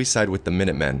would always side with the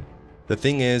Minutemen. The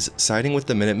thing is, siding with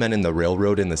the Minutemen and the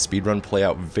railroad in the speedrun play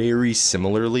out very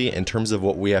similarly in terms of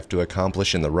what we have to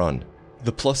accomplish in the run.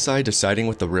 The plus side to siding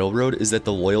with the railroad is that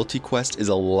the loyalty quest is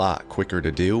a lot quicker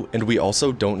to do, and we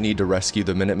also don't need to rescue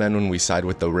the Minutemen when we side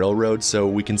with the railroad, so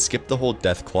we can skip the whole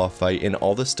Deathclaw fight and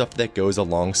all the stuff that goes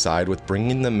alongside with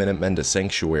bringing the Minutemen to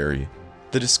Sanctuary.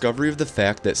 The discovery of the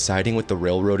fact that siding with the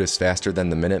railroad is faster than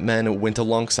the Minutemen went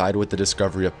alongside with the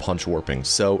discovery of punch warping,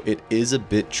 so it is a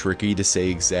bit tricky to say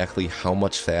exactly how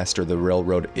much faster the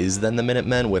railroad is than the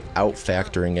Minutemen without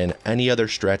factoring in any other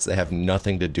strats that have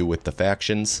nothing to do with the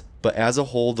factions. But as a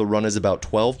whole, the run is about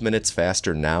 12 minutes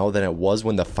faster now than it was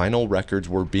when the final records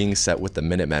were being set with the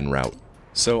Minutemen route.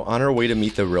 So on our way to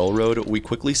meet the railroad, we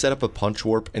quickly set up a punch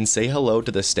warp and say hello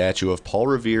to the statue of Paul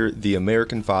Revere, the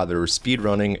American father of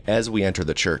speedrunning, as we enter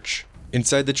the church.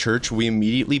 Inside the church, we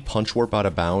immediately punch warp out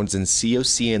of bounds and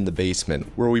COC in the basement,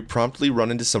 where we promptly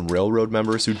run into some railroad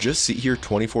members who just sit here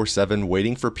 24/7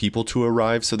 waiting for people to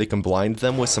arrive so they can blind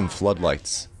them with some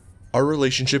floodlights. Our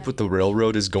relationship with the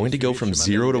railroad is going to go from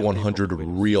 0 to 100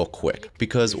 real quick,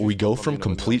 because we go from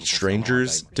complete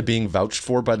strangers to being vouched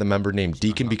for by the member named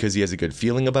Deacon because he has a good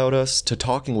feeling about us, to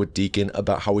talking with Deacon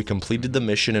about how we completed the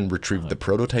mission and retrieved the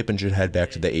prototype and should head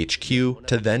back to the HQ,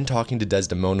 to then talking to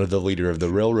Desdemona, the leader of the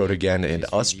railroad again, and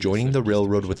us joining the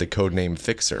railroad with the codename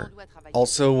Fixer.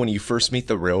 Also, when you first meet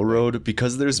the railroad,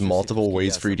 because there's multiple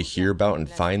ways for you to hear about and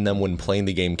find them when playing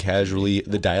the game casually,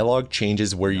 the dialogue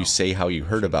changes where you say how you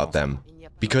heard about them.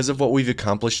 Because of what we've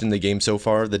accomplished in the game so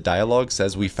far, the dialogue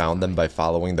says we found them by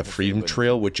following the Freedom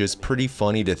Trail, which is pretty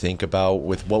funny to think about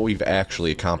with what we've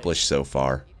actually accomplished so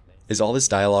far. As all this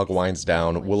dialogue winds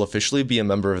down, we'll officially be a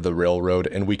member of the railroad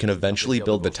and we can eventually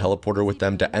build the teleporter with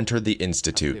them to enter the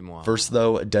Institute. First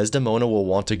though, Desdemona will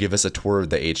want to give us a tour of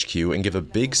the HQ and give a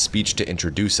big speech to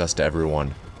introduce us to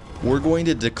everyone. We're going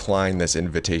to decline this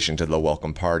invitation to the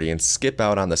welcome party and skip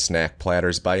out on the snack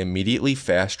platters by immediately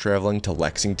fast traveling to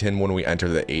Lexington when we enter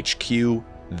the HQ,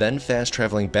 then fast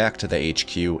traveling back to the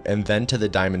HQ, and then to the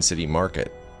Diamond City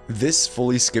Market. This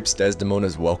fully skips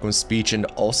Desdemona's welcome speech and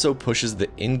also pushes the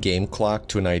in-game clock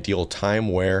to an ideal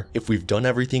time where, if we've done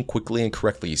everything quickly and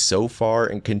correctly so far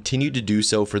and continue to do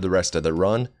so for the rest of the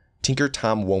run, Tinker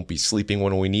Tom won't be sleeping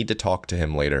when we need to talk to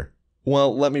him later.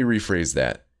 Well, let me rephrase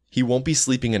that. He won't be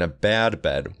sleeping in a bad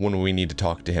bed when we need to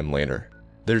talk to him later.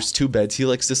 There's 2 beds he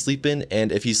likes to sleep in,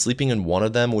 and if he's sleeping in one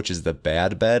of them, which is the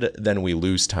bad bed, then we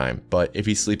lose time. But if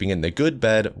he's sleeping in the good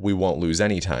bed, we won't lose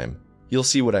any time. You'll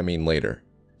see what I mean later.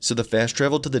 So the fast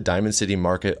travel to the Diamond City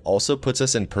Market also puts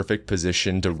us in perfect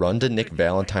position to run to Nick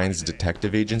Valentine's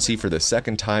detective agency for the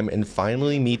second time and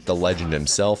finally meet the legend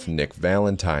himself, Nick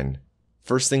Valentine.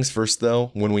 First things first though,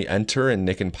 when we enter and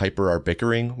Nick and Piper are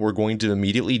bickering, we're going to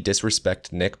immediately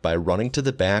disrespect Nick by running to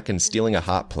the back and stealing a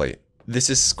hot plate.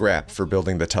 This is scrap for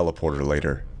building the teleporter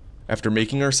later. After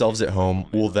making ourselves at home,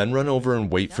 we'll then run over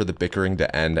and wait for the bickering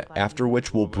to end, after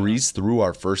which we'll breeze through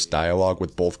our first dialogue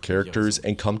with both characters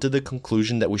and come to the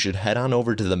conclusion that we should head on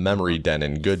over to the memory den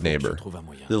in Good Neighbor.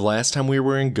 The last time we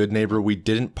were in Good Neighbor, we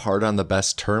didn't part on the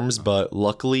best terms, but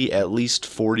luckily at least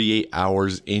 48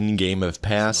 hours in-game have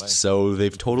passed, so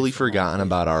they've totally forgotten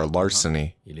about our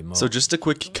larceny. So just a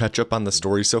quick catch up on the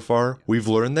story so far, we've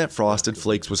learned that Frosted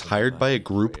Flakes was hired by a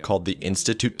group called the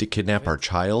Institute to kidnap our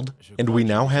child, and we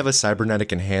now have a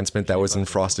cybernetic enhancement that was in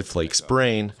Frosted Flakes'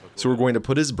 brain, so we're going to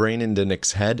put his brain into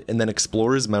Nick's head and then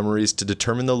explore his memories to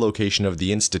determine the location of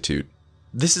the Institute.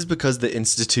 This is because the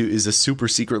Institute is a super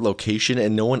secret location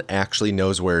and no one actually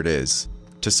knows where it is.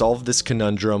 To solve this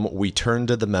conundrum, we turn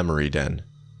to the memory den.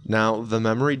 Now, the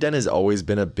memory den has always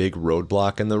been a big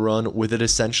roadblock in the run, with it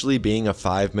essentially being a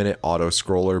 5-minute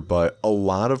auto-scroller, but a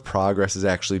lot of progress has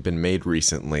actually been made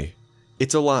recently.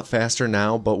 It's a lot faster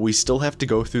now, but we still have to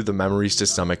go through the memories to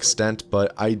some extent,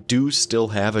 but I do still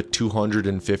have a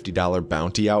 $250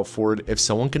 bounty out for it if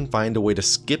someone can find a way to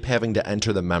skip having to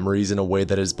enter the memories in a way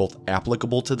that is both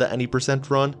applicable to the any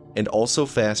percent run, and also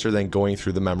faster than going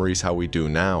through the memories how we do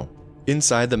now.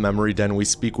 Inside the memory den, we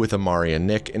speak with Amari and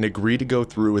Nick and agree to go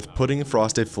through with putting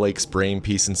Frosted Flakes' brain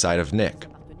piece inside of Nick.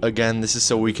 Again, this is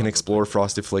so we can explore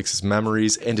Frosted Flakes'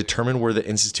 memories and determine where the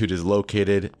Institute is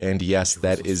located, and yes,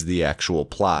 that is the actual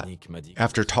plot.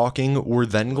 After talking, we're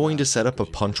then going to set up a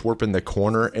punch warp in the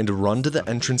corner and run to the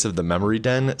entrance of the memory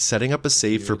den, setting up a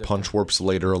save for punch warps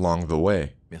later along the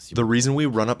way. The reason we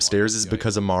run upstairs is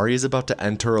because Amari is about to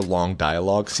enter a long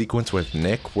dialogue sequence with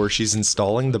Nick where she's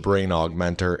installing the brain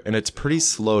augmenter, and it's pretty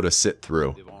slow to sit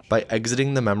through. By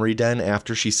exiting the memory den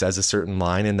after she says a certain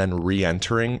line and then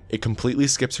re-entering, it completely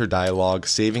skips her dialogue,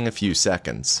 saving a few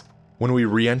seconds. When we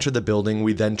re-enter the building,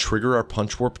 we then trigger our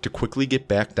punch warp to quickly get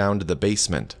back down to the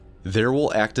basement. There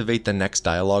we'll activate the next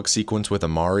dialogue sequence with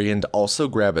Amari and also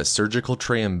grab a surgical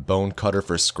tray and bone cutter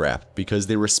for scrap, because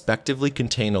they respectively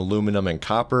contain aluminum and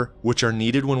copper, which are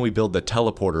needed when we build the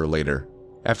teleporter later.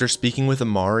 After speaking with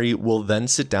Amari, we'll then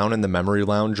sit down in the memory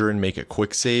lounger and make a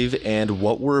quick save, and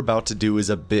what we're about to do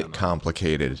is a bit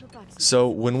complicated. So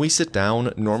when we sit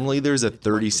down, normally there's a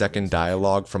 30-second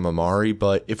dialogue from Amari,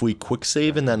 but if we quick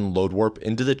save and then load warp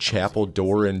into the chapel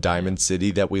door in Diamond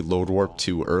City that we load warped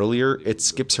to earlier, it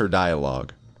skips her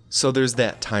dialogue. So there's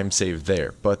that time save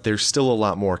there, but there's still a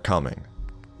lot more coming.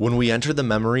 When we enter the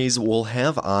memories, we'll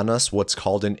have on us what's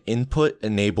called an input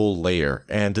enable layer,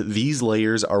 and these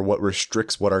layers are what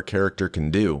restricts what our character can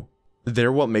do.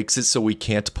 They're what makes it so we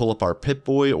can't pull up our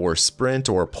Pip-Boy or sprint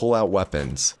or pull out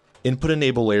weapons. Input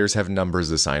enable layers have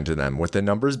numbers assigned to them, with the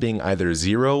numbers being either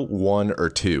 0, 1, or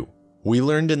 2. We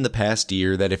learned in the past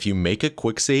year that if you make a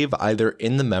quick save either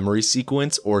in the memory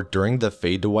sequence or during the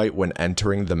fade to white when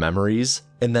entering the memories,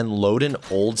 and then load an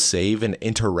old save and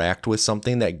interact with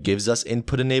something that gives us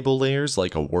input enable layers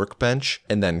like a workbench,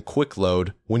 and then quick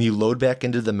load, when you load back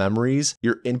into the memories,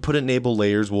 your input enable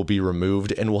layers will be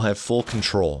removed and will have full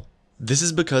control. This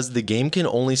is because the game can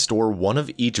only store one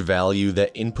of each value that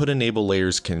input enable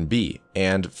layers can be,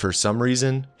 and for some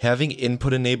reason, having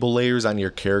input enable layers on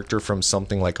your character from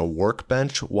something like a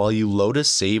workbench while you load a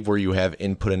save where you have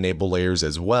input enable layers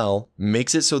as well,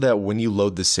 makes it so that when you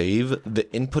load the save, the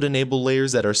input enable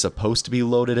layers that are supposed to be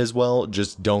loaded as well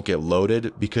just don't get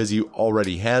loaded because you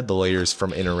already had the layers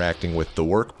from interacting with the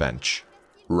workbench.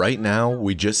 Right now,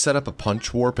 we just set up a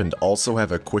punch warp and also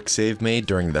have a quick save made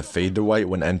during the fade to white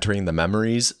when entering the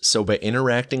memories, so by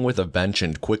interacting with a bench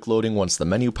and quick loading once the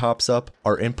menu pops up,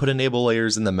 our input enable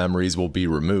layers in the memories will be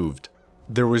removed.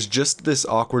 There was just this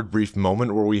awkward brief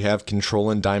moment where we have control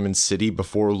in Diamond City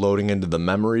before loading into the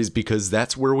memories because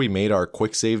that's where we made our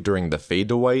quick save during the fade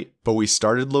to white, but we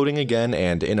started loading again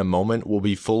and in a moment we'll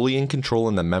be fully in control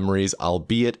in the memories,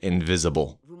 albeit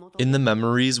invisible. In the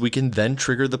memories, we can then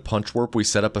trigger the punch warp we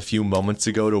set up a few moments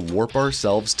ago to warp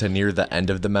ourselves to near the end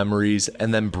of the memories,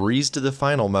 and then breeze to the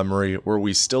final memory where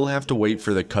we still have to wait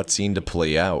for the cutscene to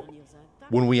play out.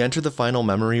 When we enter the final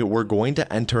memory, we're going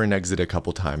to enter and exit a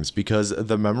couple times because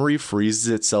the memory freezes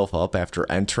itself up after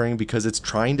entering because it's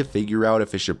trying to figure out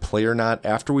if it should play or not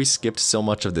after we skipped so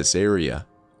much of this area.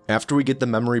 After we get the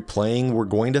memory playing, we're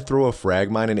going to throw a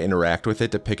frag mine and interact with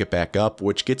it to pick it back up,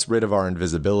 which gets rid of our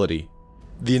invisibility.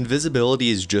 The invisibility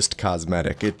is just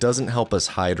cosmetic, it doesn't help us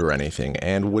hide or anything,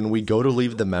 and when we go to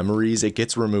leave the memories it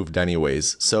gets removed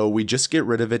anyways, so we just get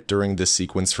rid of it during this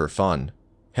sequence for fun.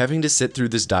 Having to sit through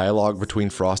this dialogue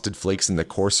between Frosted Flakes and the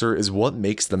Courser is what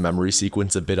makes the memory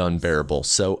sequence a bit unbearable,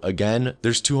 so again,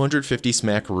 there's 250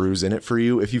 smackaroos in it for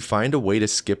you if you find a way to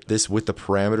skip this with the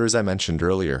parameters I mentioned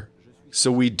earlier. So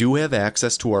we do have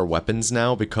access to our weapons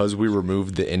now because we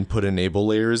removed the input enable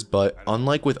layers, but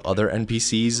unlike with other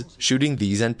NPCs, shooting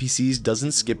these NPCs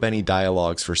doesn't skip any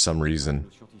dialogues for some reason.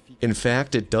 In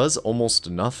fact, it does almost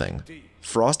nothing.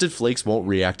 Frosted Flakes won't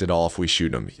react at all if we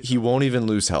shoot him, he won't even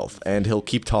lose health, and he'll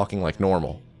keep talking like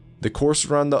normal. The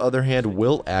Courser on the other hand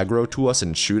will aggro to us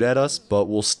and shoot at us, but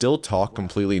will still talk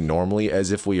completely normally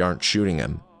as if we aren't shooting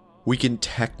him. We can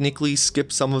technically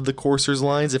skip some of the Courser's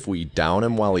lines if we down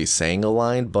him while he's saying a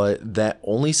line, but that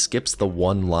only skips the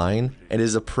one line and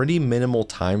is a pretty minimal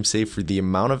time save for the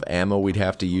amount of ammo we'd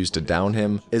have to use to down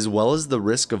him, as well as the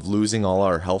risk of losing all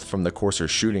our health from the Courser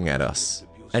shooting at us.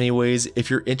 Anyways, if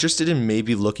you're interested in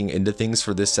maybe looking into things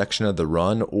for this section of the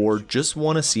run, or just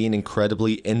want to see an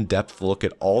incredibly in-depth look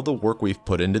at all the work we've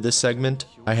put into this segment,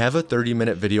 I have a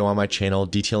 30-minute video on my channel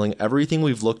detailing everything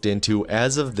we've looked into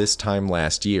as of this time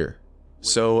last year.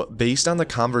 So, based on the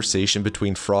conversation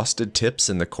between Frosted Tips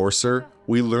and the Courser,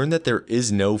 we learned that there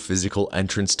is no physical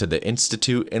entrance to the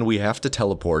Institute and we have to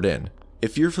teleport in.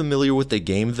 If you're familiar with the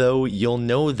game though, you'll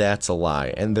know that's a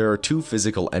lie, and there are two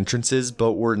physical entrances,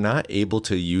 but we're not able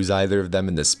to use either of them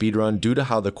in the speedrun due to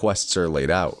how the quests are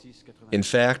laid out. In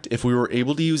fact, if we were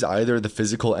able to use either of the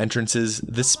physical entrances,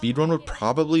 the speedrun would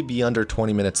probably be under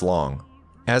 20 minutes long.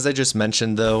 As I just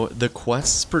mentioned though, the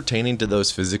quests pertaining to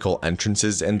those physical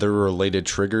entrances and their related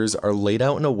triggers are laid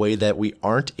out in a way that we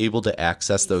aren't able to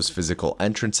access those physical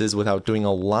entrances without doing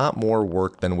a lot more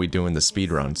work than we do in the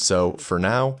speedrun. So for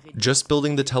now, just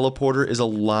building the teleporter is a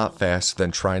lot faster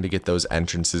than trying to get those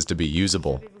entrances to be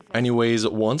usable. Anyways,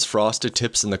 once Frosted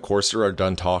Tips and the Courser are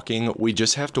done talking, we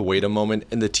just have to wait a moment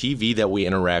and the TV that we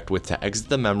interact with to exit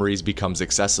the memories becomes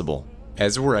accessible.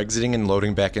 As we're exiting and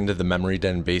loading back into the memory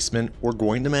den basement, we're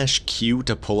going to mash Q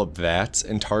to pull up VATS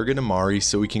and target Amari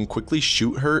so we can quickly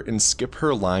shoot her and skip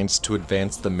her lines to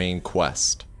advance the main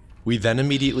quest. We then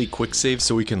immediately quick save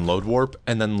so we can load warp,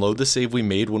 and then load the save we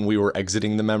made when we were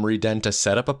exiting the memory den to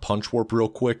set up a punch warp real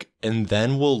quick, and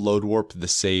then we'll load warp the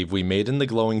save we made in the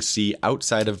glowing sea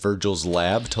outside of Virgil's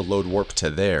lab to load warp to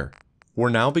there. We're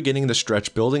now beginning the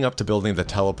stretch building up to building the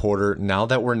teleporter now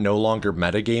that we're no longer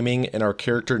metagaming and our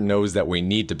character knows that we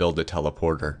need to build a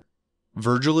teleporter.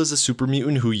 Virgil is a super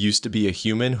mutant who used to be a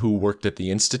human who worked at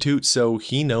the Institute, so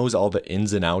he knows all the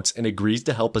ins and outs and agrees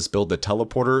to help us build the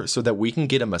teleporter so that we can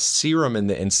get him a serum in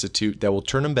the Institute that will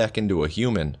turn him back into a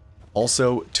human.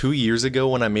 Also, 2 years ago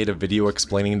when I made a video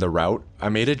explaining the route, I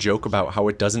made a joke about how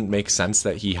it doesn't make sense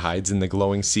that he hides in the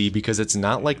glowing sea because it's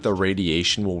not like the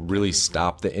radiation will really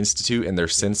stop the Institute and their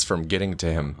synths from getting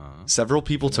to him. Several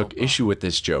people took issue with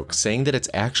this joke, saying that it's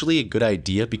actually a good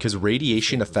idea because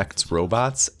radiation affects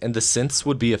robots and the synths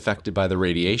would be affected by the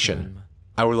radiation.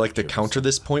 I would like to counter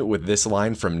this point with this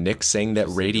line from Nick saying that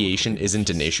radiation isn't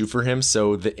an issue for him,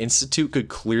 so the Institute could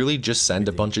clearly just send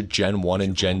a bunch of Gen 1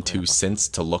 and Gen 2 synths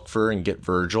to look for and get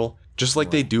Virgil, just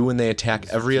like they do when they attack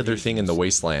every other thing in the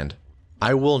wasteland.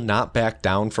 I will not back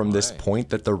down from this point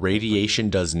that the radiation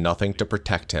does nothing to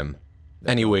protect him.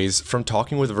 Anyways, from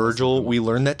talking with Virgil, we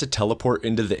learned that to teleport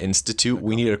into the Institute,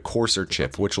 we need a Courser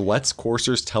chip, which lets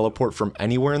Coursers teleport from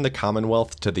anywhere in the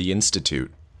Commonwealth to the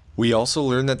Institute. We also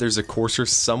learned that there's a Courser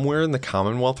somewhere in the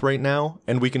Commonwealth right now,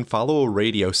 and we can follow a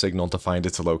radio signal to find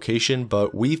its location,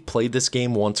 but we've played this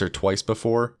game once or twice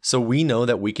before, so we know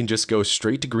that we can just go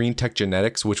straight to Green Tech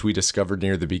Genetics, which we discovered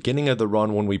near the beginning of the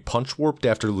run when we punch warped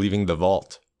after leaving the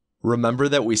vault. Remember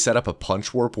that we set up a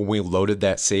punch warp when we loaded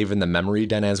that save in the memory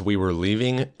den as we were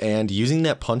leaving, and using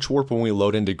that punch warp when we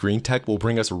load into Green Tech will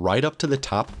bring us right up to the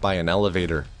top by an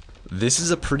elevator. This is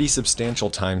a pretty substantial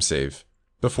time save.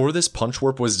 Before this punch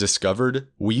warp was discovered,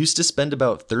 we used to spend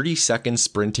about 30 seconds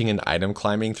sprinting and item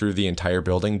climbing through the entire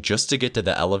building just to get to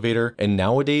the elevator, and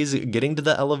nowadays getting to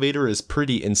the elevator is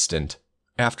pretty instant.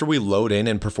 After we load in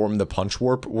and perform the punch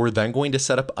warp, we're then going to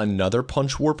set up another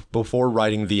punch warp before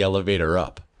riding the elevator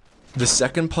up. The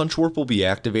second punch warp will be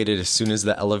activated as soon as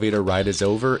the elevator ride is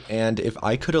over, and if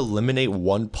I could eliminate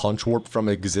one punch warp from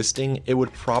existing, it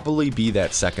would probably be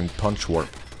that second punch warp.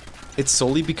 It's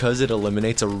solely because it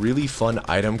eliminates a really fun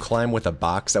item climb with a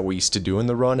box that we used to do in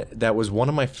the run that was one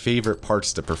of my favorite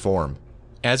parts to perform.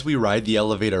 As we ride the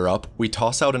elevator up, we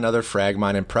toss out another frag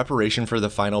mine in preparation for the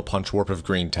final punch warp of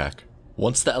Green Tech.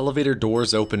 Once the elevator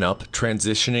doors open up,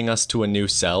 transitioning us to a new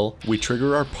cell, we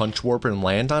trigger our punch warp and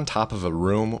land on top of a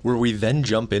room where we then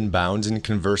jump inbounds and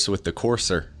converse with the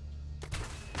Courser.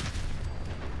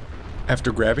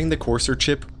 After grabbing the Courser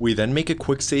chip, we then make a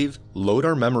quick save, load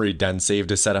our memory den save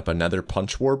to set up another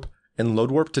punch warp, and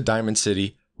load warp to Diamond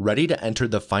City, ready to enter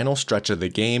the final stretch of the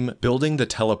game, building the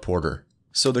teleporter.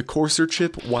 So the Courser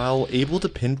chip, while able to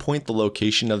pinpoint the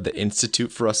location of the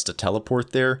Institute for us to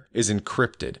teleport there, is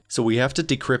encrypted, so we have to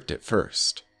decrypt it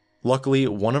first. Luckily,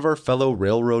 one of our fellow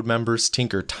Railroad members,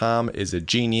 Tinker Tom, is a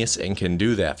genius and can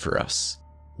do that for us.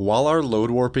 While our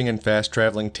load warping and fast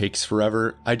traveling takes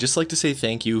forever, I'd just like to say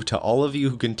thank you to all of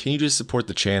you who continue to support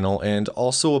the channel and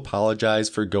also apologize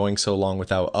for going so long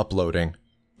without uploading.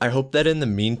 I hope that in the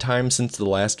meantime since the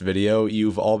last video,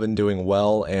 you've all been doing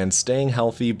well and staying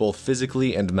healthy both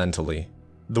physically and mentally.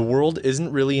 The world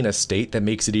isn't really in a state that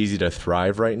makes it easy to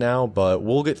thrive right now, but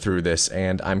we'll get through this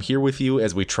and I'm here with you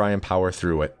as we try and power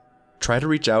through it. Try to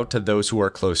reach out to those who are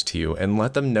close to you and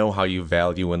let them know how you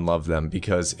value and love them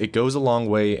because it goes a long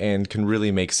way and can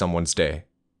really make someone's day.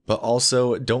 But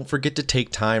also, don't forget to take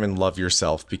time and love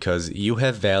yourself because you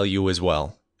have value as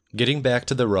well. Getting back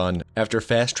to the run, after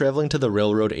fast traveling to the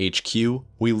Railroad HQ,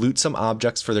 we loot some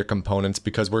objects for their components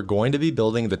because we're going to be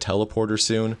building the teleporter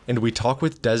soon, and we talk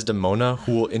with Desdemona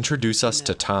who will introduce us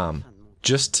to Tom.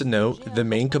 Just to note, the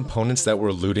main components that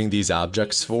we're looting these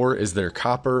objects for is their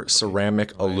copper,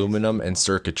 ceramic, aluminum, and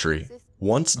circuitry.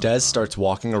 Once Des starts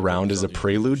walking around as a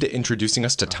prelude to introducing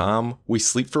us to Tom, we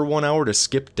sleep for 1 hour to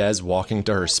skip Des walking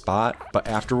to her spot, but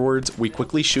afterwards, we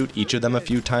quickly shoot each of them a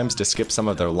few times to skip some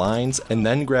of their lines, and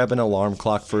then grab an alarm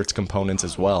clock for its components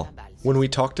as well. When we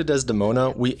talked to Desdemona,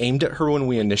 we aimed at her when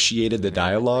we initiated the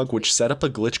dialogue, which set up a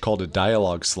glitch called a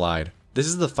dialogue slide. This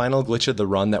is the final glitch of the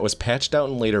run that was patched out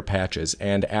in later patches,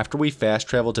 and after we fast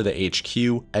travel to the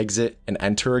HQ, exit, and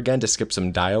enter again to skip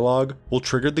some dialogue, we'll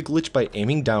trigger the glitch by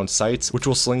aiming down sights, which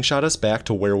will slingshot us back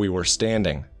to where we were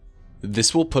standing.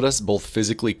 This will put us both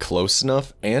physically close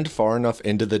enough and far enough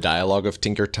into the dialogue of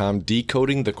Tinker Tom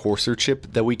decoding the Courser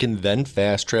chip that we can then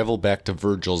fast travel back to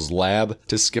Virgil's lab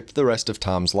to skip the rest of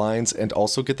Tom's lines and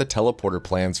also get the teleporter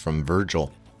plans from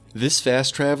Virgil. This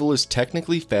fast travel is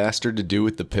technically faster to do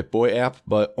with the Pip-Boy app,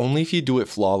 but only if you do it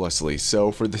flawlessly,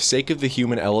 so for the sake of the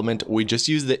human element, we just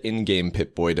use the in-game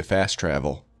Pip-Boy to fast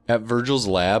travel. At Virgil's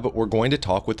lab, we're going to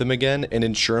talk with him again and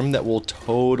ensure him that we'll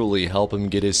totally help him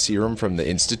get his serum from the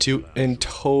Institute and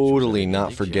totally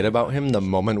not forget about him the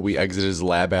moment we exit his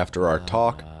lab after our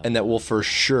talk, and that we'll for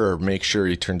sure make sure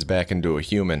he turns back into a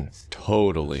human.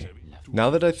 Totally. Now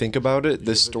that I think about it,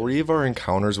 the story of our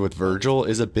encounters with Virgil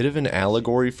is a bit of an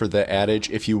allegory for the adage,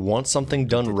 if you want something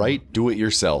done right, do it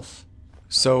yourself.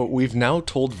 So we've now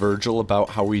told Virgil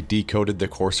about how we decoded the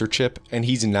Courser chip, and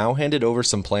he's now handed over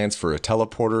some plans for a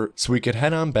teleporter so we could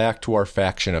head on back to our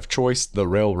faction of choice, the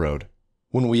Railroad.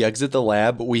 When we exit the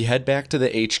lab, we head back to the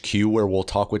HQ where we'll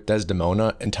talk with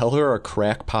Desdemona and tell her our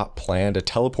crackpot plan to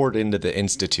teleport into the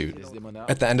Institute.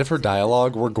 At the end of her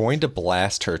dialogue, we're going to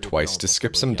blast her twice to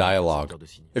skip some dialogue.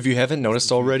 If you haven't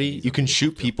noticed already, you can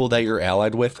shoot people that you're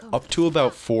allied with up to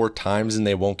about 4 times and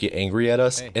they won't get angry at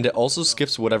us, and it also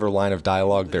skips whatever line of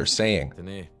dialogue they're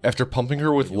saying. After pumping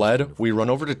her with lead, we run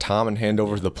over to Tom and hand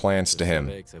over the plans to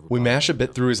him. We mash a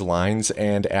bit through his lines,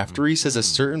 and after he says a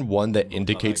certain one that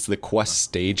indicates the quest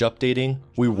stage updating,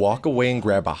 we walk away and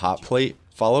grab a hot plate,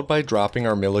 followed by dropping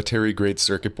our military-grade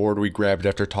circuit board we grabbed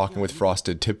after talking with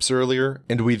Frosted Tips earlier,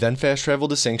 and we then fast travel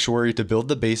to Sanctuary to build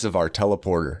the base of our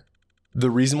teleporter. The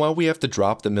reason why we have to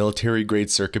drop the military-grade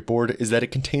circuit board is that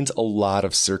it contains a lot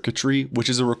of circuitry, which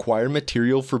is a required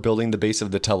material for building the base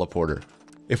of the teleporter.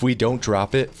 If we don't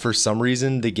drop it, for some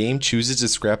reason, the game chooses to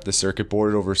scrap the circuit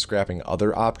board over scrapping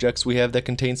other objects we have that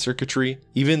contain circuitry,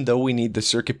 even though we need the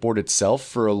circuit board itself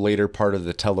for a later part of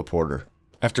the teleporter.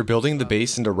 After building the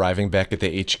base and arriving back at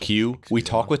the HQ, we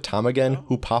talk with Tom again,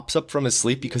 who pops up from his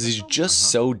sleep because he's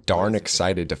just so darn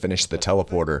excited to finish the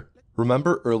teleporter.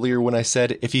 Remember earlier when I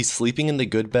said, if he's sleeping in the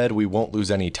good bed, we won't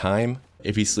lose any time?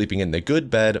 If he's sleeping in the good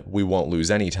bed, we won't lose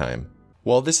any time.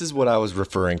 Well, this is what I was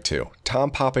referring to, Tom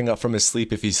popping up from his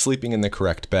sleep if he's sleeping in the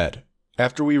correct bed.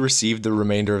 After we received the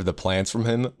remainder of the plans from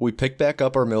him, we picked back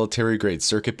up our military-grade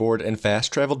circuit board and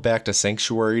fast-traveled back to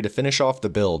Sanctuary to finish off the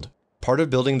build. Part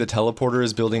of building the teleporter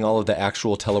is building all of the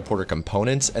actual teleporter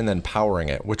components and then powering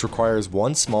it, which requires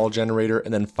 1 small generator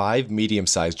and then 5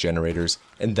 medium-sized generators,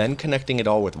 and then connecting it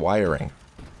all with wiring.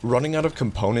 Running out of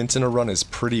components in a run is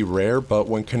pretty rare, but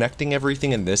when connecting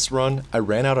everything in this run, I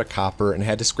ran out of copper and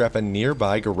had to scrap a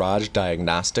nearby garage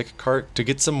diagnostic cart to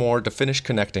get some more to finish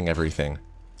connecting everything.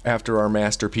 After our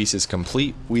masterpiece is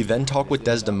complete, we then talk with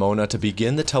Desdemona to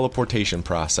begin the teleportation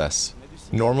process.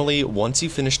 Normally, once you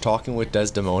finish talking with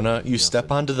Desdemona, you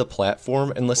step onto the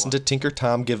platform and listen to Tinker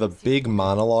Tom give a big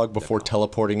monologue before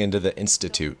teleporting into the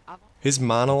Institute. His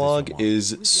monologue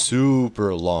is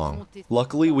super long.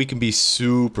 Luckily, we can be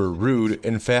super rude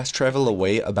and fast travel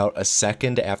away about a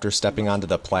second after stepping onto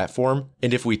the platform,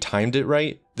 and if we timed it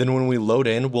right, then when we load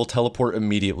in, we'll teleport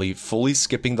immediately, fully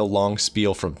skipping the long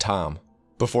spiel from Tom.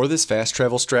 Before this fast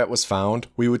travel strat was found,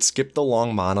 we would skip the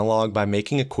long monologue by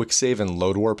making a quick save and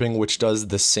load warping, which does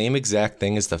the same exact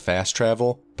thing as the fast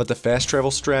travel, but the fast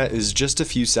travel strat is just a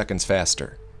few seconds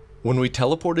faster. When we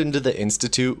teleport into the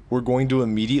Institute, we're going to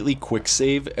immediately quick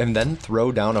save and then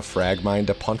throw down a frag mine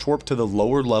to punch warp to the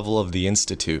lower level of the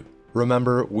Institute.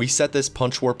 Remember, we set this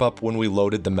punch warp up when we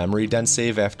loaded the memory den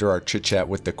save after our chit chat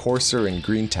with the Courser and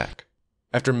Green Tech.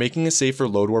 After making a save for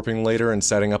load warping later and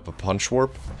setting up a punch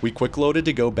warp, we quick loaded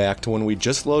to go back to when we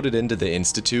just loaded into the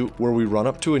Institute, where we run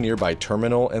up to a nearby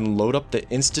terminal and load up the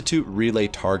Institute relay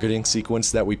targeting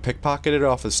sequence that we pickpocketed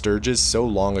off of Sturgis so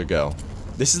long ago.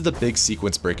 This is the big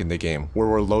sequence break in the game, where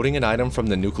we're loading an item from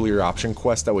the nuclear option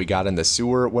quest that we got in the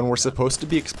sewer when we're supposed to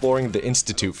be exploring the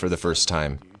Institute for the first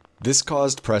time. This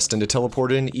caused Preston to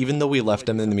teleport in even though we left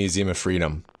him in the Museum of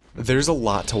Freedom. There's a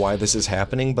lot to why this is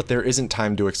happening, but there isn't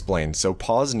time to explain, so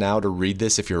pause now to read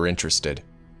this if you're interested.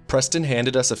 Preston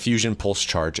handed us a fusion pulse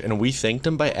charge, and we thanked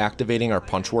him by activating our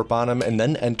punch warp on him and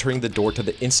then entering the door to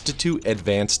the Institute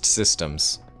Advanced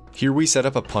Systems. Here we set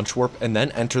up a punch warp and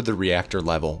then enter the reactor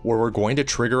level, where we're going to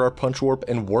trigger our punch warp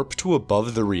and warp to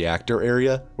above the reactor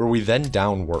area, where we then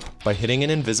down warp by hitting an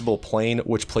invisible plane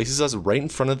which places us right in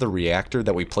front of the reactor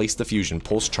that we placed the fusion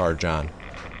pulse charge on.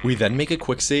 We then make a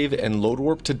quick save and load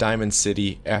warp to Diamond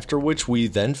City, after which we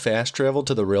then fast travel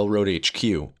to the Railroad HQ.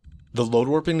 The load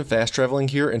warping and fast traveling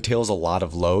here entails a lot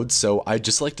of loads, so I'd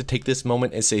just like to take this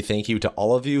moment and say thank you to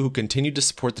all of you who continue to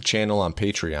support the channel on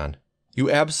Patreon.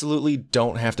 You absolutely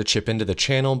don't have to chip into the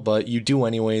channel, but you do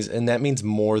anyways, and that means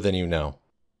more than you know.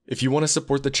 If you want to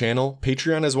support the channel,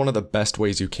 Patreon is one of the best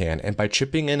ways you can, and by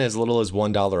chipping in as little as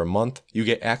 $1 a month, you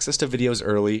get access to videos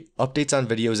early, updates on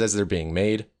videos as they're being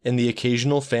made, and the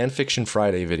occasional Fanfiction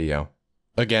Friday video.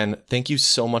 Again, thank you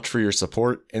so much for your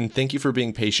support, and thank you for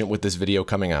being patient with this video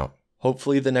coming out.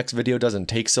 Hopefully the next video doesn't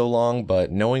take so long,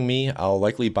 but knowing me, I'll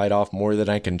likely bite off more than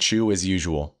I can chew as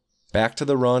usual. Back to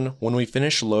the run, when we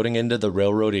finish loading into the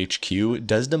Railroad HQ,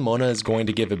 Desdemona is going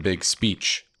to give a big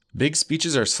speech. Big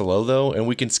speeches are slow though, and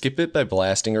we can skip it by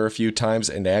blasting her a few times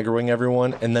and aggroing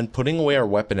everyone, and then putting away our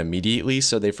weapon immediately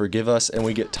so they forgive us and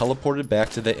we get teleported back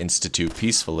to the Institute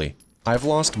peacefully. I've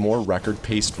lost more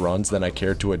record-paced runs than I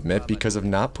care to admit because of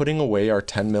not putting away our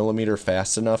 10mm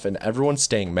fast enough and everyone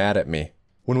staying mad at me.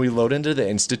 When we load into the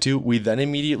Institute, we then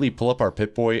immediately pull up our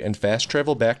Pip-Boy and fast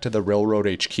travel back to the Railroad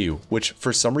HQ, which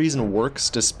for some reason works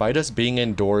despite us being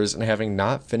indoors and having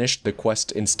not finished the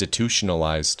quest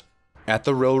institutionalized. At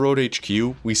the Railroad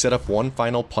HQ, we set up one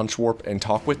final punch warp and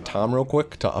talk with Tom real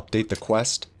quick to update the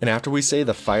quest, and after we say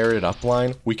the fire it up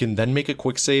line, we can then make a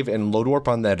quick save and load warp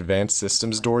on the advanced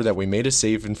systems door that we made a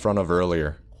save in front of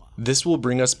earlier. This will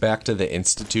bring us back to the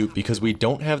Institute because we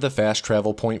don't have the fast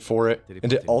travel point for it,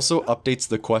 and it also updates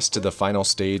the quest to the final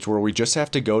stage where we just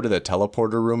have to go to the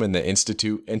teleporter room in the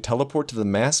Institute and teleport to the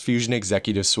Mass Fusion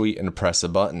Executive Suite and press a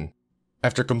button.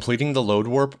 After completing the load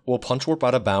warp, we'll punch warp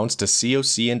out of bounds to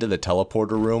COC into the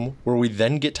teleporter room, where we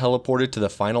then get teleported to the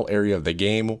final area of the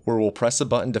game, where we'll press a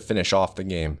button to finish off the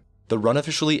game. The run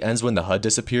officially ends when the HUD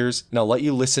disappears, and I'll let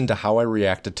you listen to how I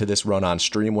reacted to this run on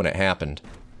stream when it happened.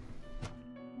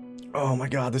 Oh my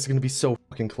god, this is gonna be so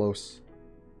fucking close.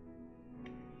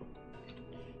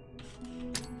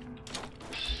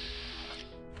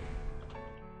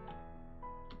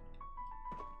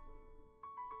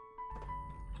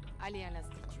 Allez à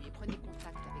l'institut et prenez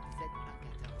contact avec Z par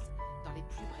 14 dans les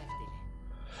plus brefs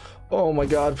délais. Oh my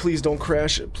god, please don't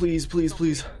crash. Please, please,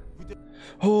 please.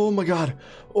 Oh my god.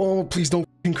 Oh, please don't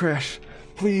fucking crash.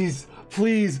 Please,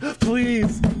 please,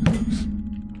 please.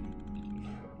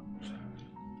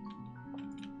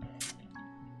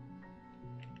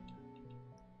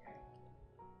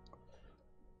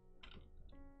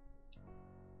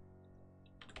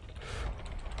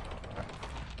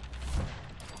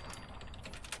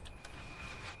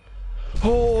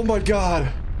 Oh my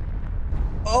god.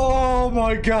 Oh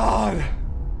my god.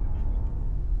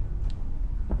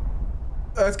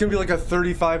 That's gonna be like a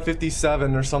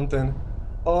 35-57 or something.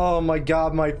 Oh my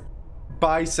god, my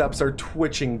biceps are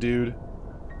twitching, dude.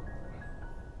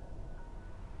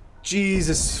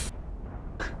 Jesus.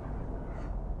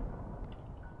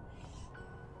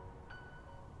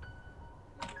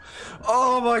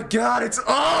 Oh my god, it's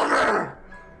over!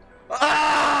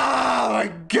 Oh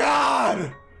my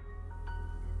god!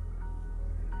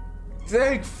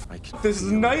 Thank this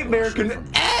nightmare can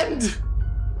end!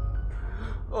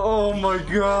 Oh my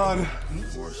god.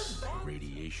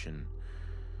 Radiation.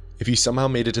 If you somehow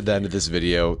made it to the end of this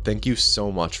video, thank you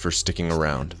so much for sticking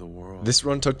around. This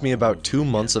run took me about 2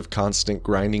 months of constant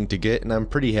grinding to get, and I'm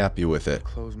pretty happy with it.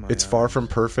 It's far from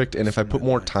perfect, and if I put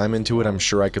more time into it, I'm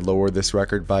sure I could lower this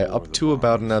record by up to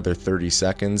about another 30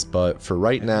 seconds, but for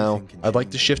right now, I'd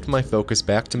like to shift my focus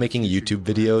back to making YouTube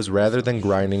videos rather than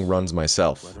grinding runs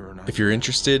myself. If you're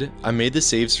interested, I made the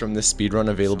saves from this speedrun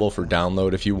available for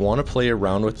download if you want to play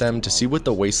around with them to see what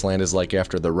the wasteland is like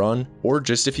after the run, or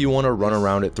just if you want to run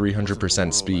around at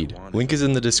 300% speed. Link is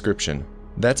in the description.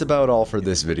 That's about all for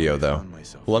this video though.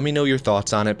 Let me know your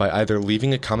thoughts on it by either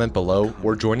leaving a comment below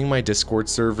or joining my Discord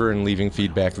server and leaving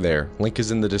feedback there. Link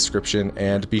is in the description,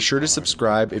 and be sure to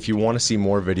subscribe if you want to see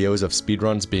more videos of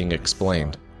speedruns being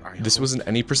explained. This was an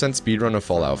any % speedrun of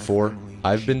Fallout 4.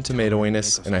 I've been Tomato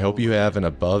Anus, and I hope you have an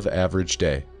above average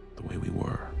day. The way we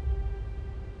were.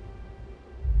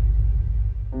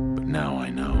 But now I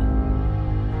know.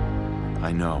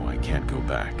 I know I can't go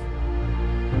back.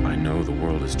 I know the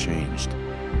world has changed,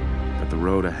 that the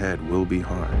road ahead will be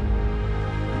hard.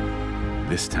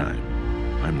 This time,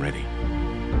 I'm ready.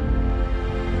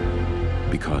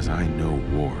 Because I know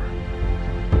war.